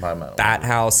Wonderland. You can buy them at Bat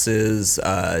Houses,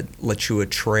 Lachua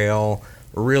Trail.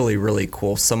 Really, really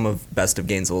cool. Some of Best of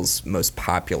Gainesville's most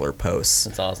popular posts.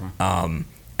 That's awesome.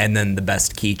 And then the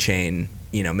best keychain,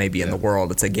 maybe in the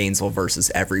world. It's a Gainesville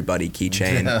versus everybody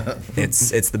keychain.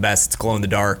 It's the best. It's glow in the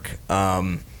dark.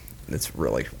 It's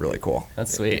really, really cool.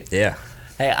 That's sweet. Yeah.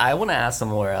 Hey, I want to ask some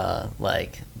more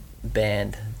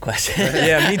band questions.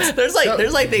 Yeah, me too. there's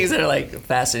things that are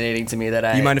fascinating to me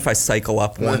that You mind if I cycle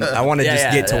up one? I want to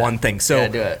get to one thing. So,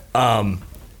 do it.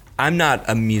 I'm not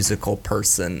a musical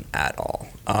person at all.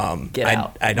 Get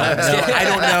out. I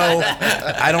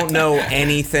don't know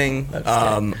anything.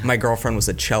 My girlfriend was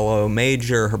a cello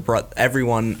major.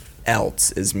 Everyone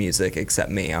else is music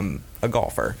except me. I'm a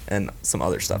golfer and some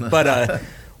other stuff. But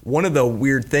one of the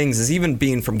weird things is, even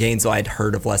being from Gainesville, I'd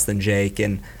heard of Less Than Jake,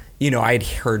 and I'd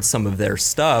heard some of their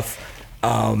stuff,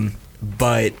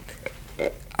 but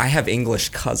I have English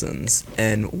cousins,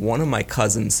 and one of my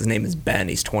cousins, his name is Ben,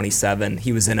 he's 27.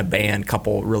 He was in a band,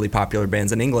 couple really popular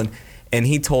bands in England, and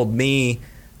he told me,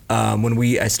 when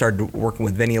I started working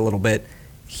with Vinny a little bit,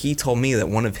 he told me that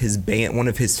one of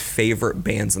his favorite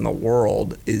bands in the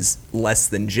world is Less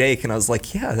Than Jake, and I was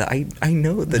like, yeah, I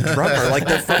know the drummer,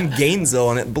 they're from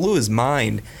Gainesville, and it blew his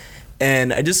mind.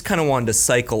 And I just kind of wanted to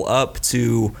cycle up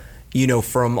to,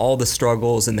 from all the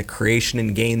struggles and the creation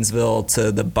in Gainesville to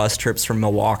the bus trips from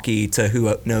Milwaukee to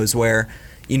who knows where,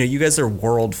 you guys are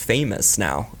world famous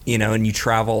now, and you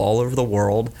travel all over the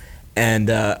world. And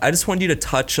I just wanted you to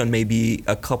touch on maybe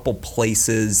a couple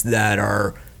places that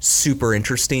are super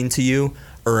interesting to you,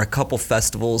 or a couple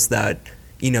festivals that,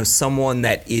 someone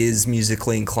that is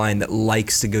musically inclined that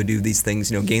likes to go do these things.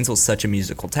 Gainesville's such a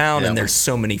musical town, and there's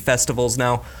so many festivals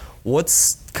now.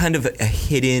 What's kind of a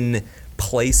hidden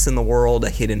place in the world,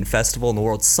 a hidden festival in the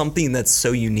world, something that's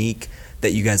so unique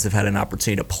that you guys have had an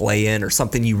opportunity to play in, or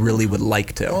something you really would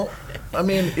like to? Well, I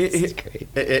mean, it's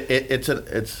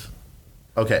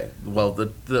okay. Well,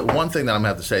 the one thing that I'm gonna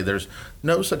have to say, there's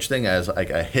no such thing as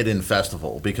a hidden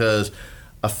festival, because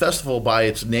a festival by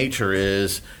its nature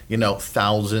is,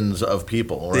 thousands of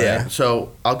people, right? Yeah.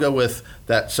 So I'll go with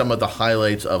that. Some of the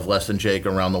highlights of Less Than Jake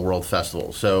around the world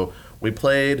festival. So we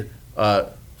played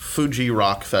Fuji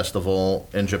Rock Festival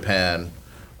in Japan,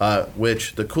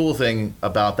 which the cool thing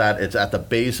about that, it's at the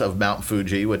base of Mount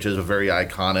Fuji, which is a very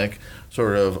iconic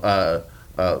sort of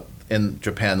in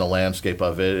Japan, the landscape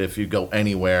of it. If you go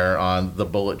anywhere on the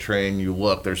bullet train, you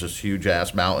look, there's this huge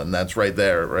ass mountain that's right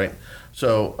there, right?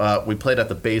 So we played at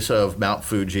the base of Mount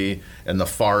Fuji in the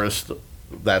forest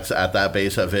that's at that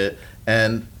base of it,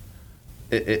 and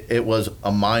it was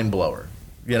a mind blower.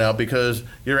 Because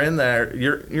you're in there,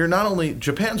 you're not only,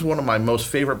 Japan's one of my most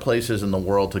favorite places in the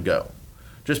world to go,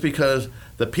 just because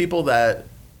the people that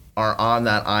are on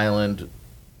that island,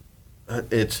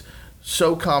 it's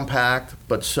so compact,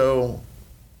 but so,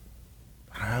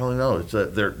 I don't know,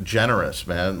 they're generous,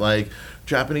 man.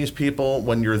 Japanese people,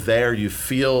 when you're there, you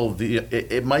feel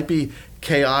it might be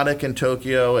chaotic in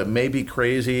Tokyo, it may be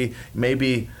crazy,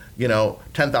 maybe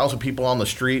 10,000 people on the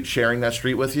street sharing that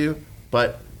street with you,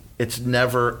 but it's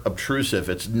never obtrusive.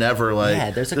 It's never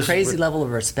there's a crazy level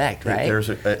of respect, right?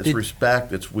 It's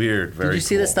respect. It's weird. Very. Did you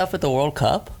see the stuff with the World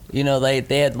Cup?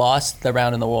 They had lost the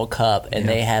round in the World Cup, and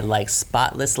they had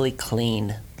spotlessly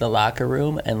cleaned the locker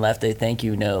room and left a thank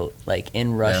you note,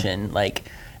 in Russian,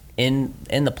 in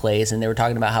the place, and they were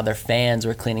talking about how their fans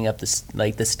were cleaning up the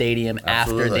stadium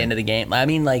after the end of the game. I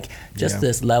mean,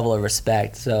 this level of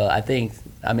respect. So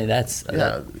that's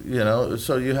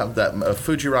So you have that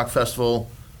Fuji Rock Festival.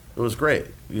 It was great.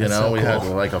 You That's know, so we had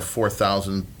cool. like a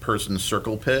 4,000 person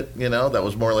circle pit, that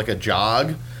was more like a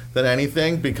jog than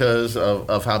anything because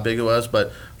of how big it was.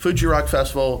 But Fuji Rock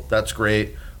Festival, that's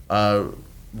great.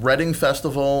 Reading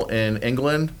Festival in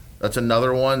England, that's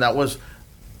another one. That was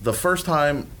the first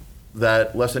time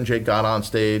that Less Than Jake got on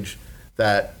stage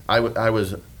that I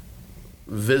was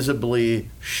visibly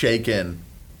shaken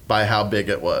by how big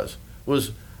it was.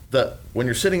 When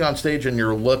you're sitting on stage and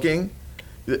you're looking,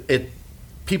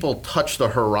 people touch the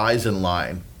horizon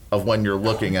line of when you're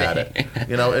looking at it.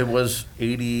 It was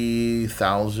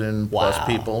 80,000 plus Wow.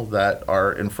 people that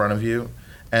are in front of you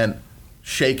and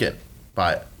shaken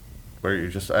by it, where you're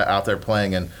just out there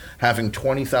playing and having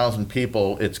 20,000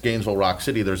 people. It's Gainesville Rock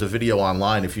City. There's a video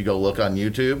online if you go look on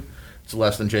YouTube. It's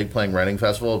Less Than Jake playing Reading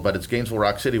Festival, but it's Gainesville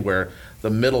Rock City, where the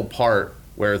middle part,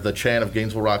 where the chant of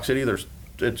Gainesville Rock City,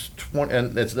 it's 20,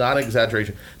 and it's not an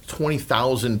exaggeration,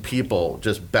 20,000 people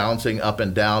just bouncing up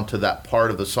and down to that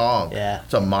part of the song. Yeah.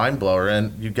 It's a mind blower,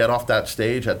 and you get off that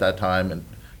stage at that time and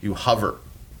you hover.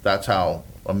 That's how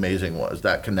amazing was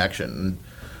that connection.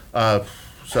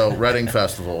 So Reading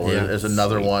Festival Yeah, is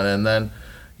another sweet. one, and then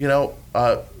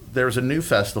there's a new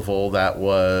festival that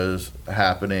was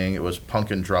happening. It was Punk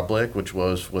in Drublic, which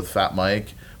was with Fat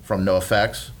Mike from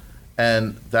NoFX,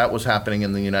 and that was happening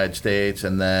in the United States.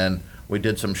 And then we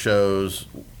did some shows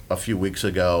a few weeks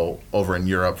ago over in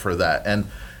Europe for that. And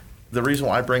the reason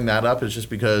why I bring that up is just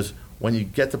because when you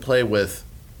get to play with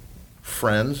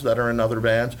friends that are in other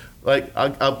bands, like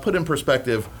I'll put in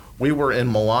perspective, we were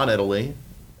in Milan, Italy,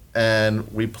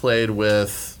 and we played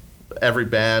with every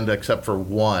band except for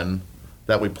one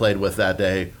that we played with that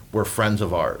day were friends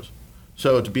of ours.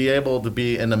 So to be able to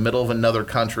be in the middle of another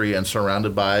country and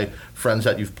surrounded by friends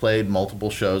that you've played multiple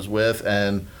shows with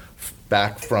and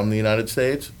back from the United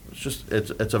States,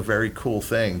 it's a very cool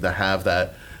thing to have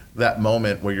that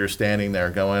moment where you're standing there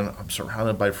going, I'm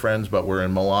surrounded by friends, but we're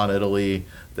in Milan, Italy.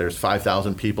 There's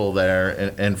 5,000 people there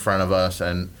in front of us,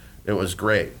 and it was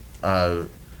great.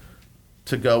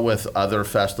 To go with other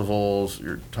festivals,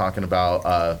 you're talking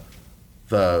about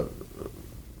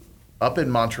up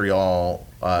in Montreal,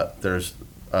 there's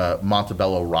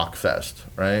Montebello Rock Fest,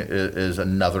 right? Is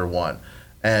another one.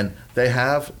 And they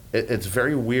have, it's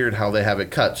very weird how they have it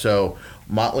cut. So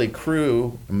Motley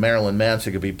Crue, Marilyn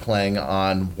Manson could be playing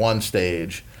on one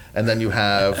stage, and then you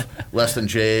have Less Than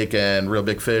Jake and Real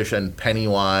Big Fish and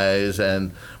Pennywise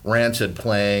and Rancid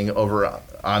playing over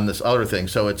on this other thing.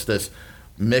 So it's this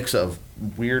mix of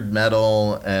weird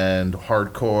metal and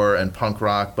hardcore and punk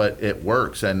rock, but it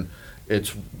works. And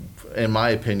it's, in my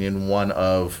opinion, one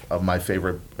of my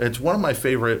favorite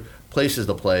places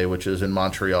to play, which is in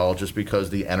Montreal, just because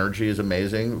the energy is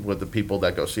amazing with the people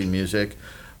that go see music.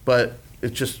 But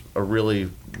it's just a really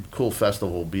cool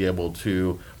festival to be able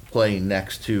to play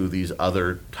next to these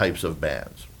other types of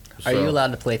bands. Are you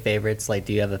allowed to play favorites? Like,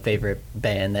 do you have a favorite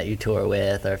band that you tour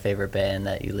with, or a favorite band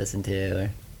that you listen to?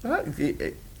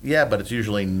 Yeah, but it's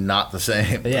usually not the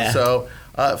same. Yeah. So,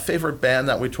 favorite band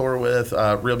that we tour with,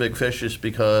 Real Big Fish, is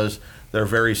because they're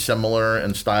very similar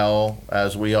in style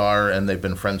as we are, and they've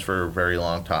been friends for a very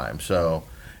long time. So,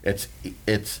 it's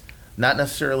not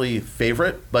necessarily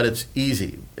favorite, but it's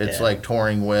easy. It's Yeah. like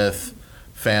touring with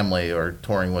family or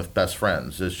touring with best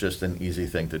friends. It's just an easy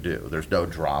thing to do. There's no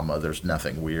drama. There's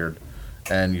nothing weird,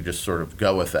 and you just sort of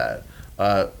go with that.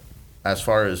 As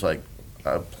far as like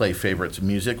play favorites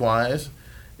music-wise,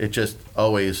 it just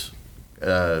always.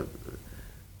 I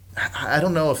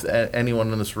don't know if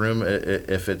anyone in this room,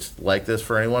 if it's like this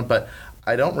for anyone, but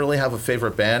I don't really have a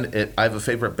favorite band. I have a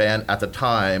favorite band at the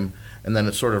time, and then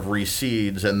it sort of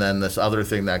recedes, and then this other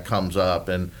thing that comes up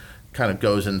and kind of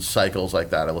goes in cycles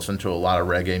like that. I listen to a lot of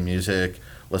reggae music,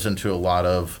 listen to a lot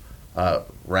of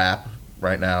rap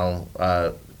right now,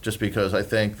 just because I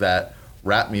think that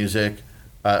rap music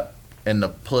in the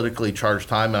politically charged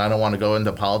time, and I don't want to go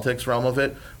into politics realm of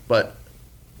it, but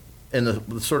in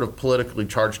the sort of politically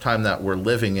charged time that we're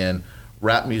living in,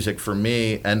 rap music for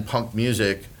me and punk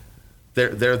music,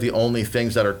 they're the only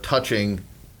things that are touching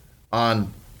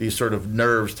on these sort of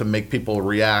nerves to make people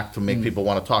react, to make people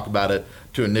want to talk about it,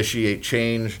 to initiate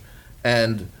change.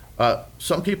 And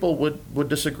some people would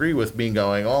disagree with me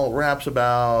going, oh, rap's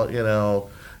about,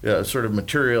 sort of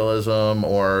materialism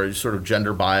or sort of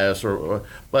gender bias,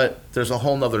 but there's a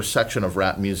whole nother section of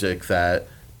rap music that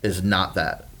is not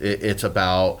that. It's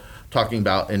about talking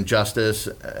about injustice,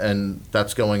 and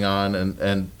that's going on.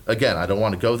 And again, I don't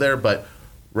want to go there, but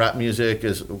rap music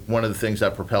is one of the things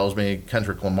that propels me.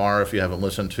 Kendrick Lamar, if you haven't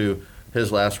listened to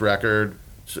his last record,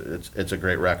 it's a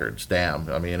great record. It's Damn.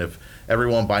 I mean, if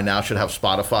everyone by now should have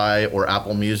Spotify or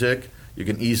Apple Music, you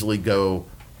can easily go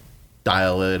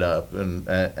dial it up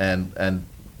and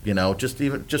you know, just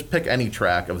pick any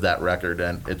track of that record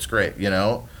and it's great, you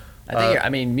know. I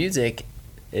think music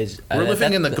is we're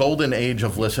living in the golden age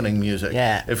of listening music.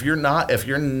 Yeah. If you're not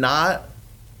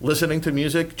listening to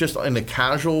music just in a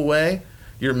casual way,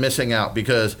 you're missing out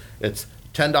because it's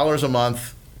 $10 a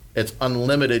month. It's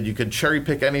unlimited. You could cherry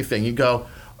pick anything. You go,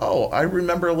 oh, I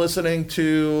remember listening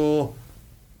to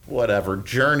whatever,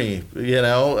 Journey, you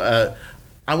know,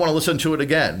 I want to listen to it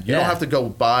again. You don't have to go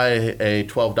buy a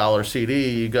 $12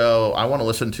 CD. You go, I want to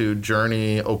listen to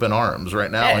Journey Open Arms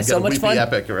right now. Yeah, and so get much Weepy fun.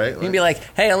 Epic, right? You can be like,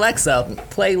 hey, Alexa,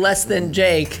 play Less Than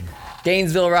Jake,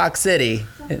 Gainesville Rock City.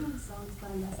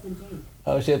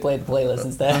 Oh, she played the playlist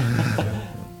instead.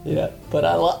 Yeah, but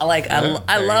I love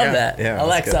that. Yeah,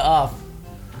 Alexa off.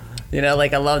 You know,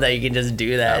 like I love that you can just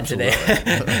do that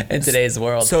in today's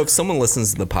world. So if someone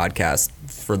listens to the podcast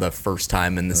for the first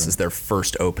time and this is their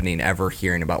first opening ever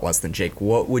hearing about Less Than Jake,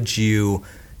 what would you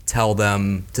tell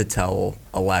them to tell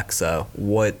Alexa?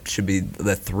 What should be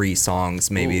the 3 songs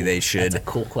maybe they should That's a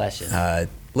cool question.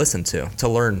 listen to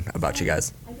learn about you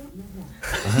guys? I don't know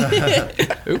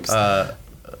that. Oops.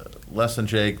 Less Than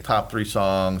Jake, top 3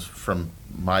 songs from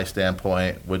my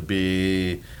standpoint would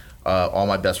be All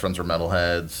My Best Friends Are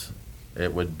Metalheads.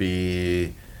 It would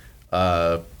be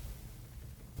Science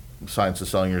of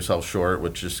Selling Yourself Short,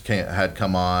 which just had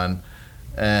come on.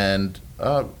 And,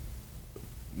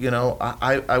 you know,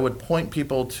 I would point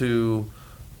people to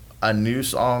a new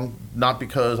song, not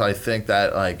because I think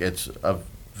that, like, it's a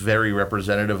very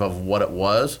representative of what it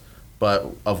was, but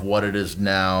of what it is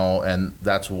now, and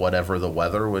that's Whatever the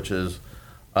Weather, which is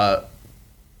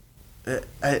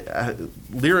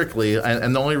lyrically,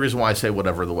 and the only reason why I say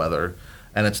Whatever the Weather,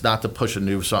 and it's not to push a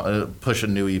new song, push a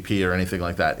new EP or anything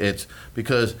like that. It's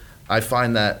because I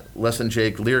find that Less Than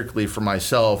Jake lyrically for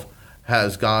myself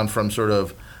has gone from sort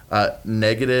of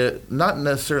negative, not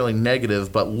necessarily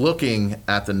negative, but looking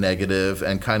at the negative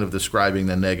and kind of describing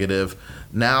the negative.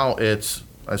 Now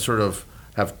I sort of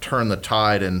have turned the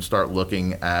tide and start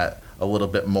looking at a little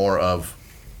bit more of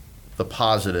the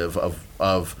positive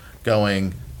of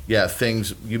going, yeah,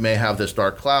 things, you may have this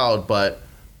dark cloud, but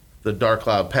the dark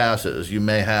cloud passes. You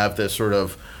may have this sort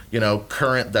of, you know,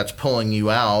 current that's pulling you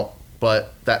out,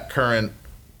 but that current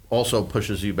also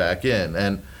pushes you back in.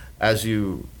 And as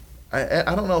you,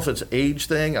 I don't know if it's age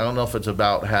thing. I don't know if it's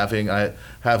about I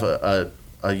have a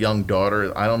young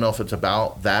daughter. I don't know if it's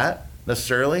about that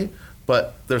necessarily,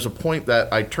 but there's a point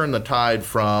that I turn the tide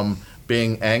from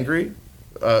being angry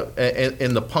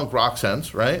in the punk rock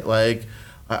sense, right? Like,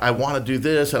 I want to do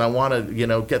this and I want to, you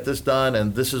know, get this done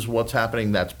and this is what's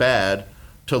happening that's bad,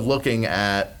 to looking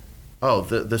at,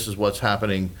 this is what's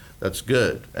happening that's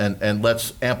good, and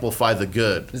let's amplify the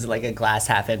good. Is it like a glass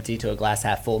half empty to a glass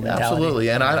half full mentality? Absolutely,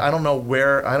 and I don't know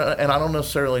where, I don't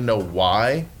necessarily know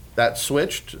why that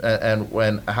switched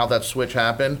and how that switch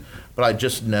happened, but I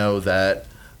just know that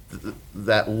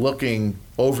looking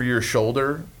over your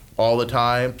shoulder all the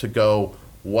time to go,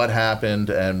 what happened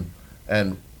and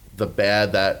the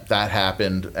bad that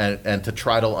happened, and to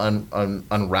try to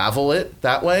unravel it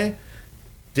that way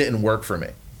didn't work for me.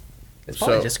 It's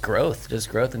probably just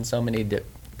growth in so many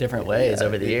different ways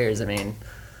over the years. I mean,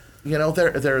 you know,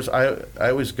 there's I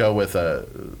always go with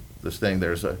this thing.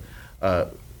 There's a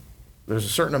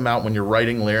certain amount when you're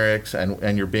writing lyrics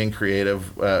and you're being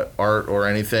creative, art or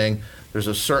anything. There's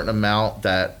a certain amount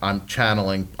that I'm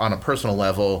channeling on a personal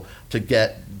level to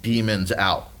get demons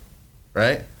out,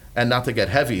 right? And not to get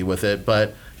heavy with it,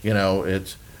 but, you know,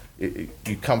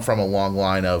 you come from a long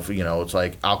line of, you know, it's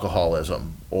like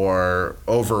alcoholism or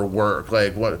overwork.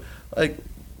 Like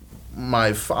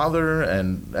my father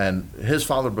and his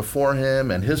father before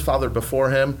him and his father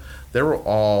before him, they were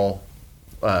all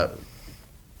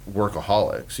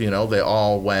workaholics. You know, they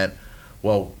all went,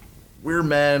 well, we're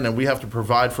men and we have to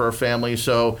provide for our family.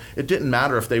 So it didn't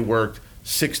matter if they worked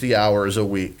 60 hours a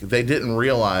week. They didn't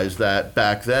realize that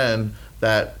back then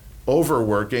that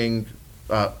overworking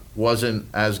wasn't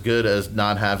as good as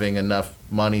not having enough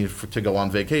money to go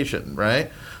on vacation, right?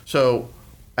 So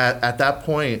at that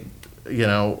point, you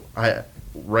know,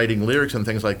 writing lyrics and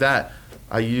things like that,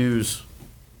 I use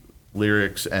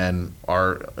lyrics and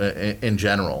art in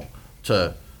general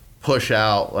to push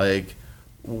out, like,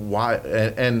 why,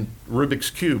 and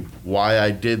Rubik's Cube, why I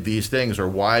did these things or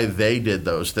why they did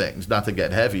those things. Not to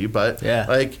get heavy, but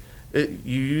like, you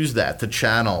use that to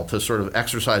channel, to sort of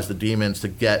exercise the demons, to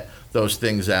get those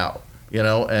things out, you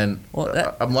know. And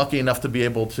I'm lucky enough to be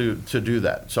able to do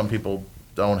that. Some people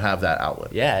don't have that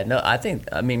outlet. Yeah, no,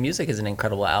 I mean, music is an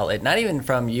incredible outlet. Not even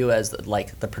from you as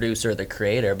like the producer, the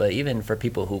creator, but even for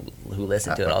people who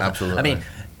listen to it. Also. Absolutely. I mean,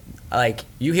 like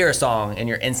you hear a song and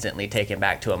you're instantly taken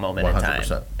back to a moment in time,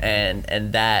 100%.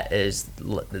 and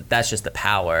that's just the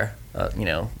power,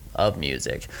 of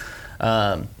music.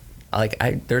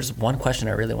 There's one question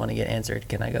I really want to get answered.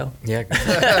 Can I go? Yeah.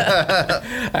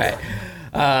 All right.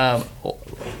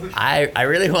 I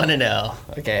really want to know.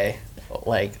 Okay,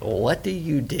 like what do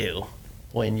you do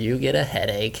when you get a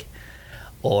headache,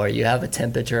 or you have a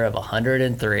temperature of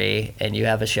 103 and you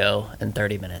have a show in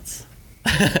 30 minutes?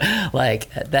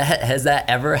 Like that, has that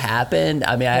ever happened?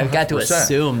 I mean, I've got to 100%.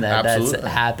 Assume that Absolutely.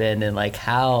 that's happened, and like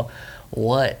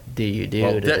what do you do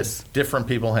Well, to just different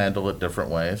people handle it different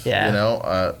ways.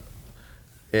 Yeah.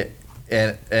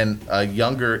 In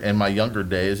my younger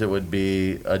days, it would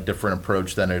be a different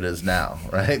approach than it is now,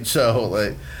 right?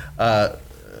 So,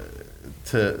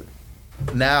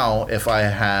 now, if I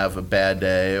have a bad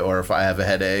day, or if I have a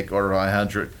headache, or if I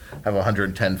have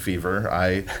 110 fever,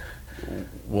 I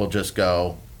will just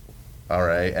go, all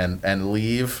right, and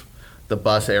leave the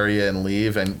bus area and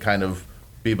leave and kind of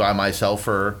be by myself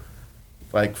for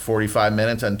like 45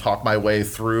 minutes and talk my way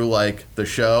through like the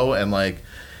show and like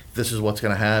this is what's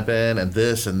going to happen and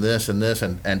this and this and this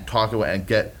and talk away and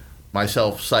get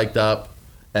myself psyched up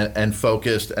and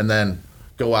focused, and then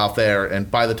go out there. And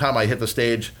by the time I hit the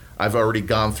stage, I've already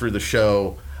gone through the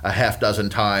show a half dozen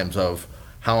times of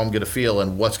how I'm going to feel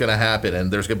and what's going to happen.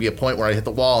 And there's going to be a point where I hit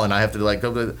the wall and I have to like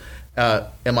go to.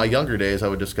 In my younger days, I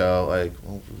would just go like,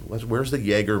 well, "Where's the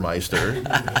Jägermeister?"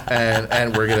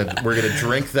 and we're gonna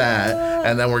drink that,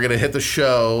 and then we're gonna hit the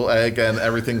show, like, and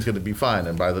everything's gonna be fine.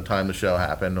 And by the time the show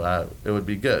happened, it would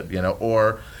be good,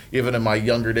 Or even in my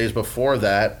younger days before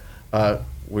that,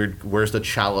 where's the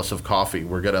chalice of coffee?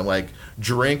 We're gonna like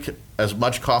drink as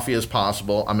much coffee as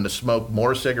possible. I'm gonna smoke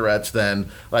more cigarettes than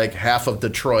like half of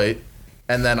Detroit.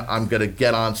 And then I'm gonna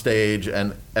get on stage,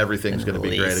 and everything's gonna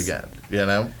be great again.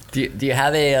 Do you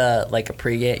have a like a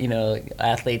pregame?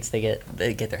 Athletes they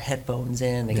get their headphones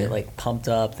in, they get like pumped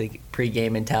up, the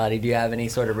pregame mentality. Do you have any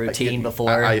sort of routine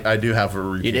before? I do have a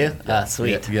routine. You do?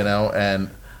 Sweet. And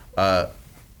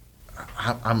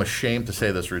I'm ashamed to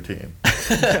say this routine.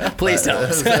 Please tell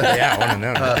us. Yeah, I want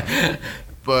to know.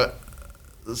 But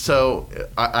so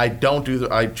I don't do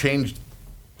I changed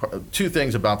two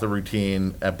things about the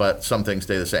routine, but some things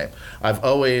stay the same. I've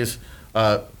always,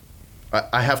 I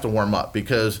have to warm up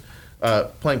because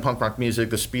playing punk rock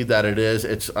music, the speed that it is,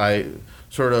 the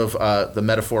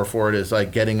metaphor for it is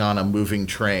like getting on a moving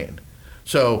train.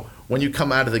 So when you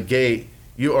come out of the gate,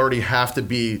 you already have to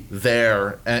be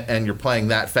there, and you're playing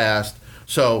that fast.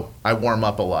 So I warm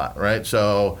up a lot, right?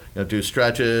 So do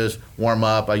stretches, warm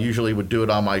up. I usually would do it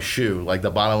on my shoe, like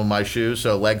the bottom of my shoe,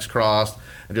 so legs crossed,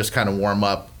 and just kind of warm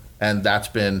up. And that's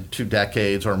been 2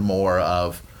 decades or more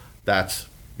of that's,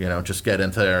 just get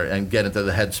into there and get into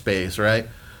the headspace, right?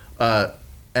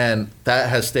 And that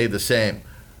has stayed the same.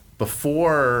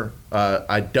 Before,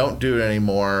 I don't do it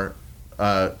anymore,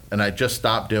 and I just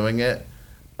stopped doing it.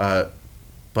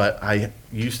 But I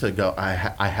used to go, I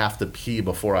have to pee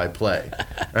before I play,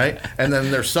 right? And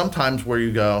then there's some times where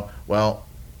you go, well,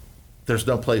 there's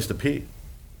no place to pee.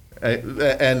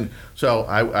 And so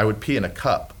I would pee in a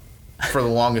cup. For the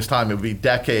longest time, it would be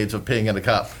decades of peeing in a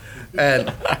cup,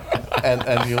 and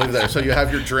you leave there. So you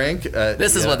have your drink.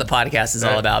 This is what the podcast is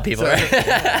all about, people. I'm Right?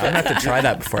 gonna have to try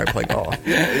that before I play golf.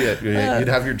 You'd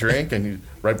have your drink, and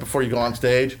right before you go on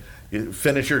stage, you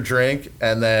finish your drink,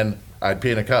 and then I'd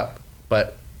pee in a cup.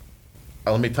 But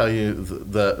let me tell you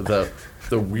the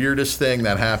weirdest thing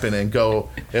that happened.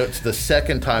 It's the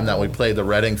second time that we played the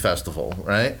Reading Festival,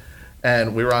 right?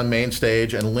 And we were on main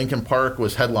stage, and Linkin Park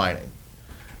was headlining.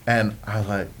 And I was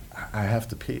like, I have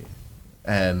to pee.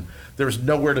 And there was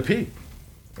nowhere to pee,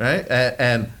 right?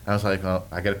 And I was like, well,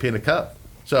 I got to pee in a cup.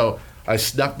 So I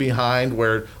snuck behind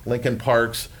where Linkin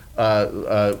Park's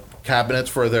cabinets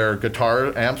for their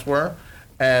guitar amps were.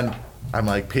 And I'm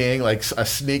like peeing, like a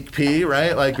sneak pee,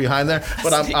 right? Like behind there.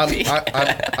 But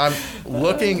I'm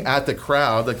looking at the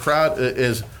crowd. The crowd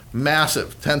is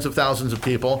massive, tens of thousands of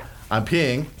people. I'm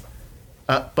peeing.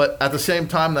 But at the same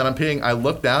time that I'm peeing, I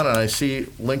look down and I see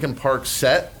Linkin Park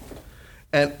set,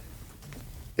 and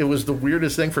it was the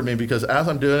weirdest thing for me because as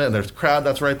I'm doing it, and there's a crowd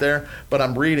that's right there, but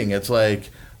I'm reading. It's like,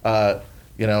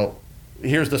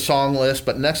 here's the song list,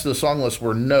 but next to the song list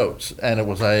were notes, and it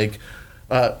was like,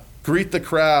 greet the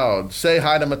crowd, say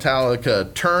hi to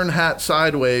Metallica, turn hat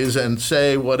sideways and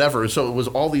say whatever. So it was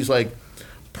all these like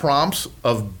prompts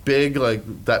of big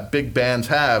bands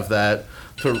have that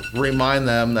to remind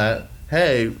them that,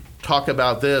 hey, talk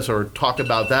about this or talk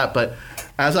about that. But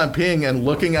as I'm peeing and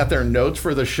looking at their notes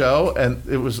for the show, and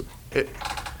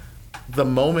the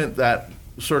moment that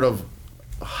sort of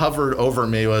hovered over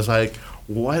me was like,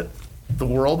 what the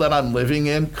world that I'm living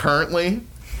in currently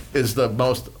is the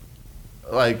most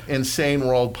like insane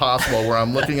world possible, where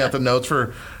I'm looking at the notes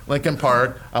for Lincoln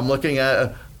Park. I'm looking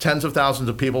at tens of thousands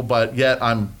of people, but yet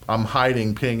I'm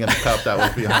hiding peeing in a cup that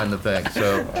was behind the thing.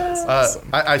 So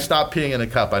I stopped peeing in a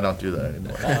cup. I don't do that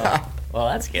anymore. Well,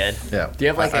 that's good. Yeah. Do you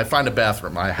have like I find a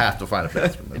bathroom. I have to find a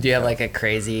bathroom. Do you have like a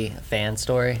crazy fan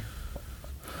story?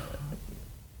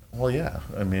 Well, yeah.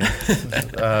 I mean,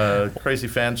 crazy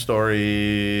fan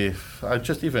story.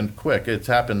 Just even quick. It's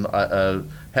happened a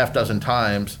half dozen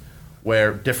times,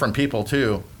 where different people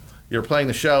too. You're playing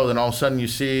the show, then all of a sudden you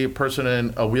see a person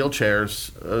in a wheelchair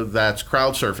that's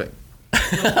crowd surfing.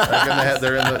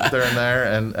 They're in there,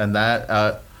 and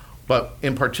that. But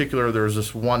in particular, there was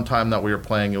this one time that we were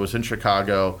playing. It was in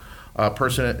Chicago. A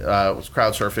person was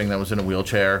crowd surfing that was in a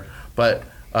wheelchair, but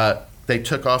they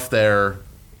took off their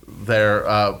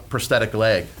prosthetic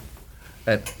leg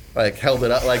and like held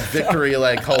it up, like victory,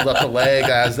 like hold up the leg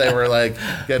as they were like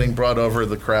getting brought over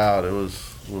the crowd. It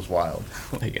was wild.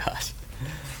 Oh my gosh.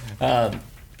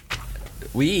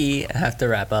 We have to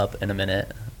wrap up in a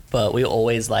minute, but we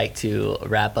always like to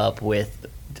wrap up with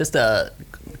just a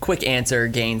quick answer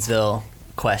Gainesville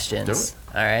questions. Do it.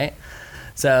 All right.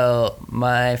 So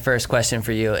my first question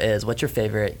for you is, what's your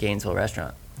favorite Gainesville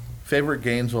restaurant? Favorite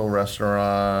Gainesville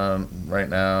restaurant right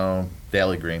now,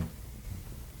 Daily Green.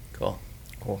 Cool.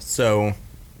 So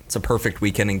it's a perfect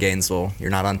weekend in Gainesville. You're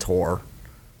not on tour.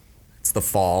 It's the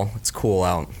fall. It's cool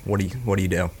out. What do you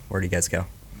do? Where do you guys go?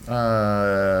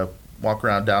 Walk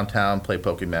around downtown, play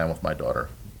Pokemon with my daughter.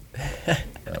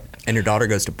 And your daughter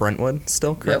goes to Brentwood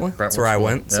still, currently? Yep, That's where I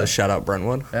Brentwood went, school. so Yeah. shout out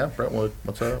Brentwood. Yeah, Brentwood.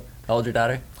 What's up? How old's your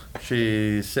daughter?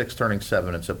 She's 6, turning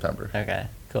 7 in September. Okay,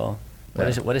 cool.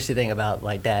 Yeah. What does she think about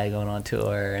like dad going on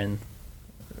tour and?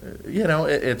 You know,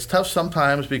 it's tough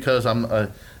sometimes because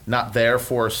I'm not there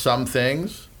for some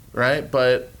things, right?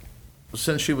 But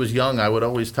since she was young, I would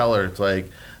always tell her, it's like,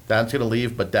 Dad's going to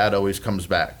leave, but Dad always comes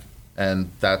back. And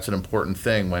that's an important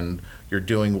thing when you're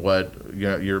doing what,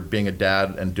 you're being a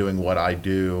dad and doing what I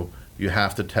do. You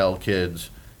have to tell kids,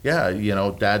 yeah,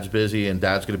 Dad's busy and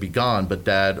Dad's going to be gone, but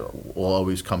Dad will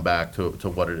always come back to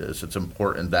what it is. It's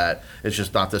important that it's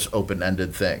just not this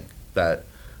open-ended thing, that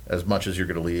as much as you're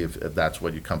going to leave, that's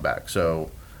when you come back. So,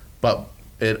 but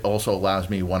it also allows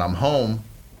me when I'm home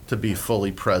to be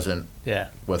fully present Yeah,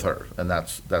 with her, and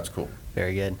that's cool.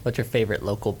 very good. What's your favorite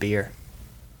local beer?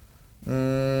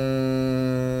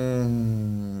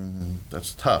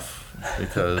 That's tough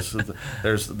because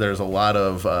there's a lot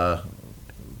of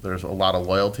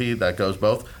loyalty that goes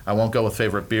both. I won't go with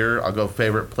favorite beer. I'll go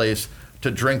favorite place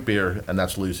to drink beer, and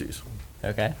that's Lucy's.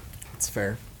 Okay. That's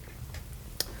fair.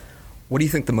 What do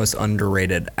you think the most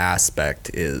underrated aspect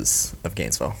is of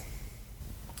Gainesville?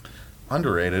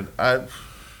 Underrated.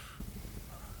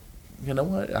 You know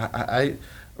what? I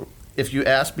if you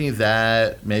asked me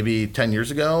that maybe 10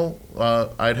 years ago,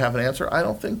 I'd have an answer. I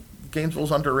don't think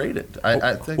Gainesville's underrated.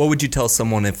 I think. What would you tell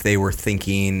someone if they were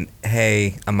thinking,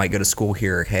 hey, I might go to school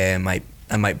here, hey, I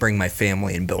might bring my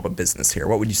family and build a business here?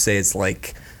 What would you say is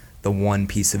like the one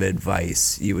piece of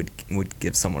advice you would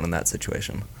give someone in that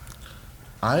situation?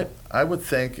 I would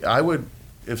think,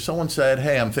 if someone said,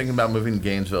 hey, I'm thinking about moving to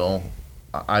Gainesville,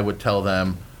 I would tell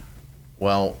them,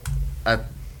 well,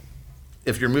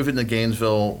 if you're moving to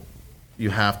Gainesville, you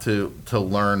have to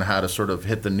learn how to sort of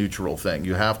hit the neutral thing.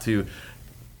 You have to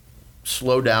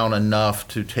slow down enough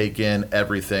to take in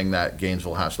everything that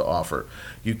Gainesville has to offer.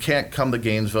 You can't come to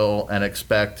Gainesville and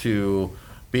expect to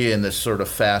be in this sort of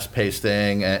fast-paced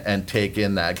thing and take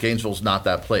in that. Gainesville's not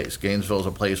that place. Gainesville's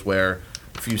a place where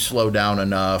if you slow down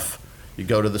enough, you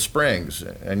go to the Springs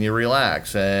and you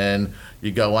relax and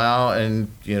you go out and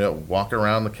walk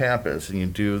around the campus and you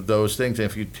do those things. And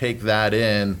if you take that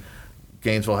in,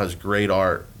 Gainesville has great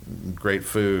art, great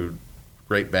food,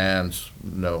 great bands.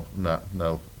 No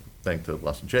thing to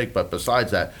Les and Jake, but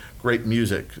besides that, great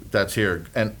music that's here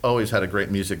and always had a great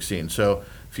music scene. So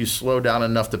if you slow down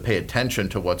enough to pay attention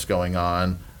to what's going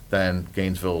on, then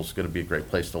Gainesville's going to be a great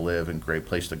place to live and great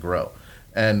place to grow.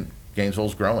 And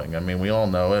Gainesville's growing. I mean, we all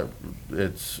know it.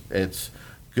 It's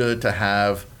good to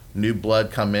have new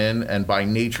blood come in, and by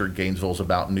nature, Gainesville's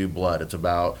about new blood. It's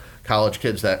about college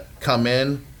kids that come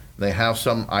in, they have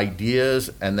some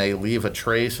ideas, and they leave a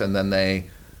trace, and then they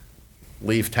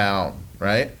leave town,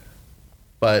 right?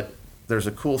 But there's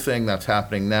a cool thing that's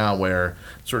happening now where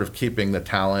sort of keeping the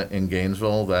talent in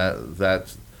Gainesville,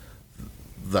 that's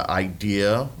the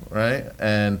idea, right?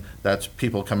 And that's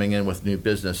people coming in with new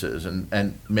businesses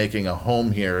and making a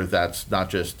home here that's not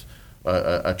just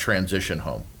a transition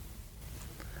home.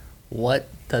 what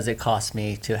does it cost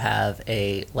me to have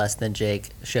a Less Than Jake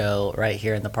show right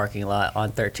here in the parking lot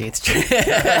on 13th Street?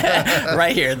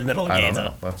 Right here in the middle of I don't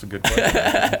Gainesville. know. That's a good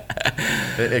question.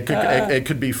 it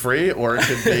could be free, or it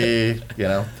could be,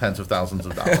 tens of thousands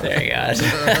of dollars. There you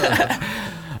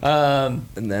go.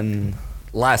 And then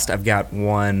last, I've got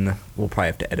one. We'll probably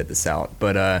have to edit this out,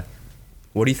 but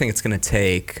what do you think it's going to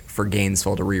take for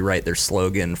Gainesville to rewrite their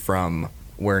slogan from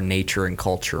 "Where nature and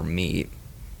culture meet"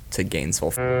 to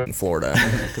Gainesville, Florida?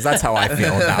 Because that's how I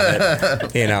feel about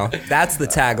it. That's the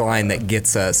tagline that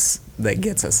gets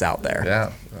us out there.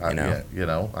 Yeah.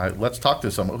 Let's talk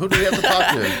to someone. Who do we have to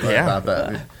talk to about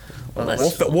that?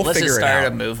 Let's We'll just figure it start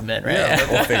out. a movement, right? Yeah,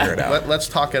 We'll figure it out. Let's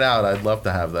talk it out. I'd love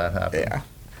to have that happen.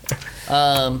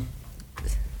 Yeah.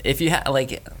 If you have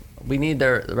we need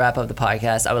to wrap up the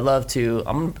podcast. I would love to.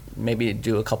 I'm gonna maybe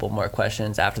do a couple more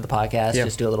questions after the podcast. Yeah.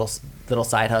 Just do a little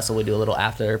side hustle. We do a little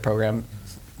after program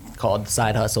called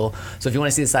Side Hustle. So if you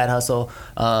want to see the Side Hustle,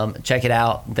 check it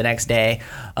out the next day.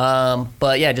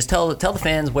 But yeah, just tell the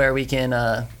fans where we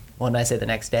can. When I say the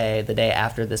next day, the day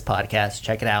after this podcast,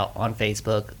 check it out on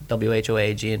Facebook,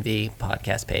 WHOA GNV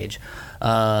podcast page.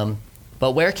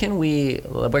 But where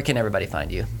can everybody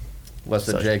find you?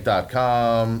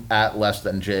 LessThanJake.com, at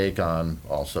LessThanJake on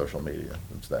all social media.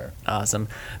 It's there. Awesome.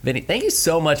 Vinny, thank you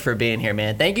so much for being here,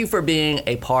 man. Thank you for being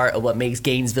a part of what makes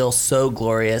Gainesville so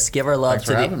glorious. Give our love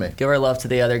give our love to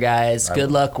the other guys.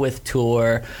 Good luck with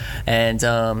tour. And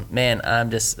man,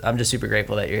 I'm just super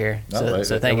grateful that you're here.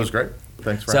 So thank you. It was great.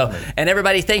 Thanks for having me. And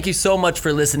everybody, thank you so much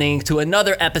for listening to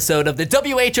another episode of the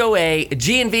WHOA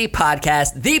GNV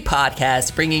podcast, the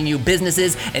podcast bringing you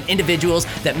businesses and individuals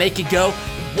that make you go,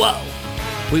 whoa.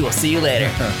 We will see you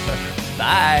later.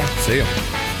 Bye. See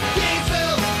you.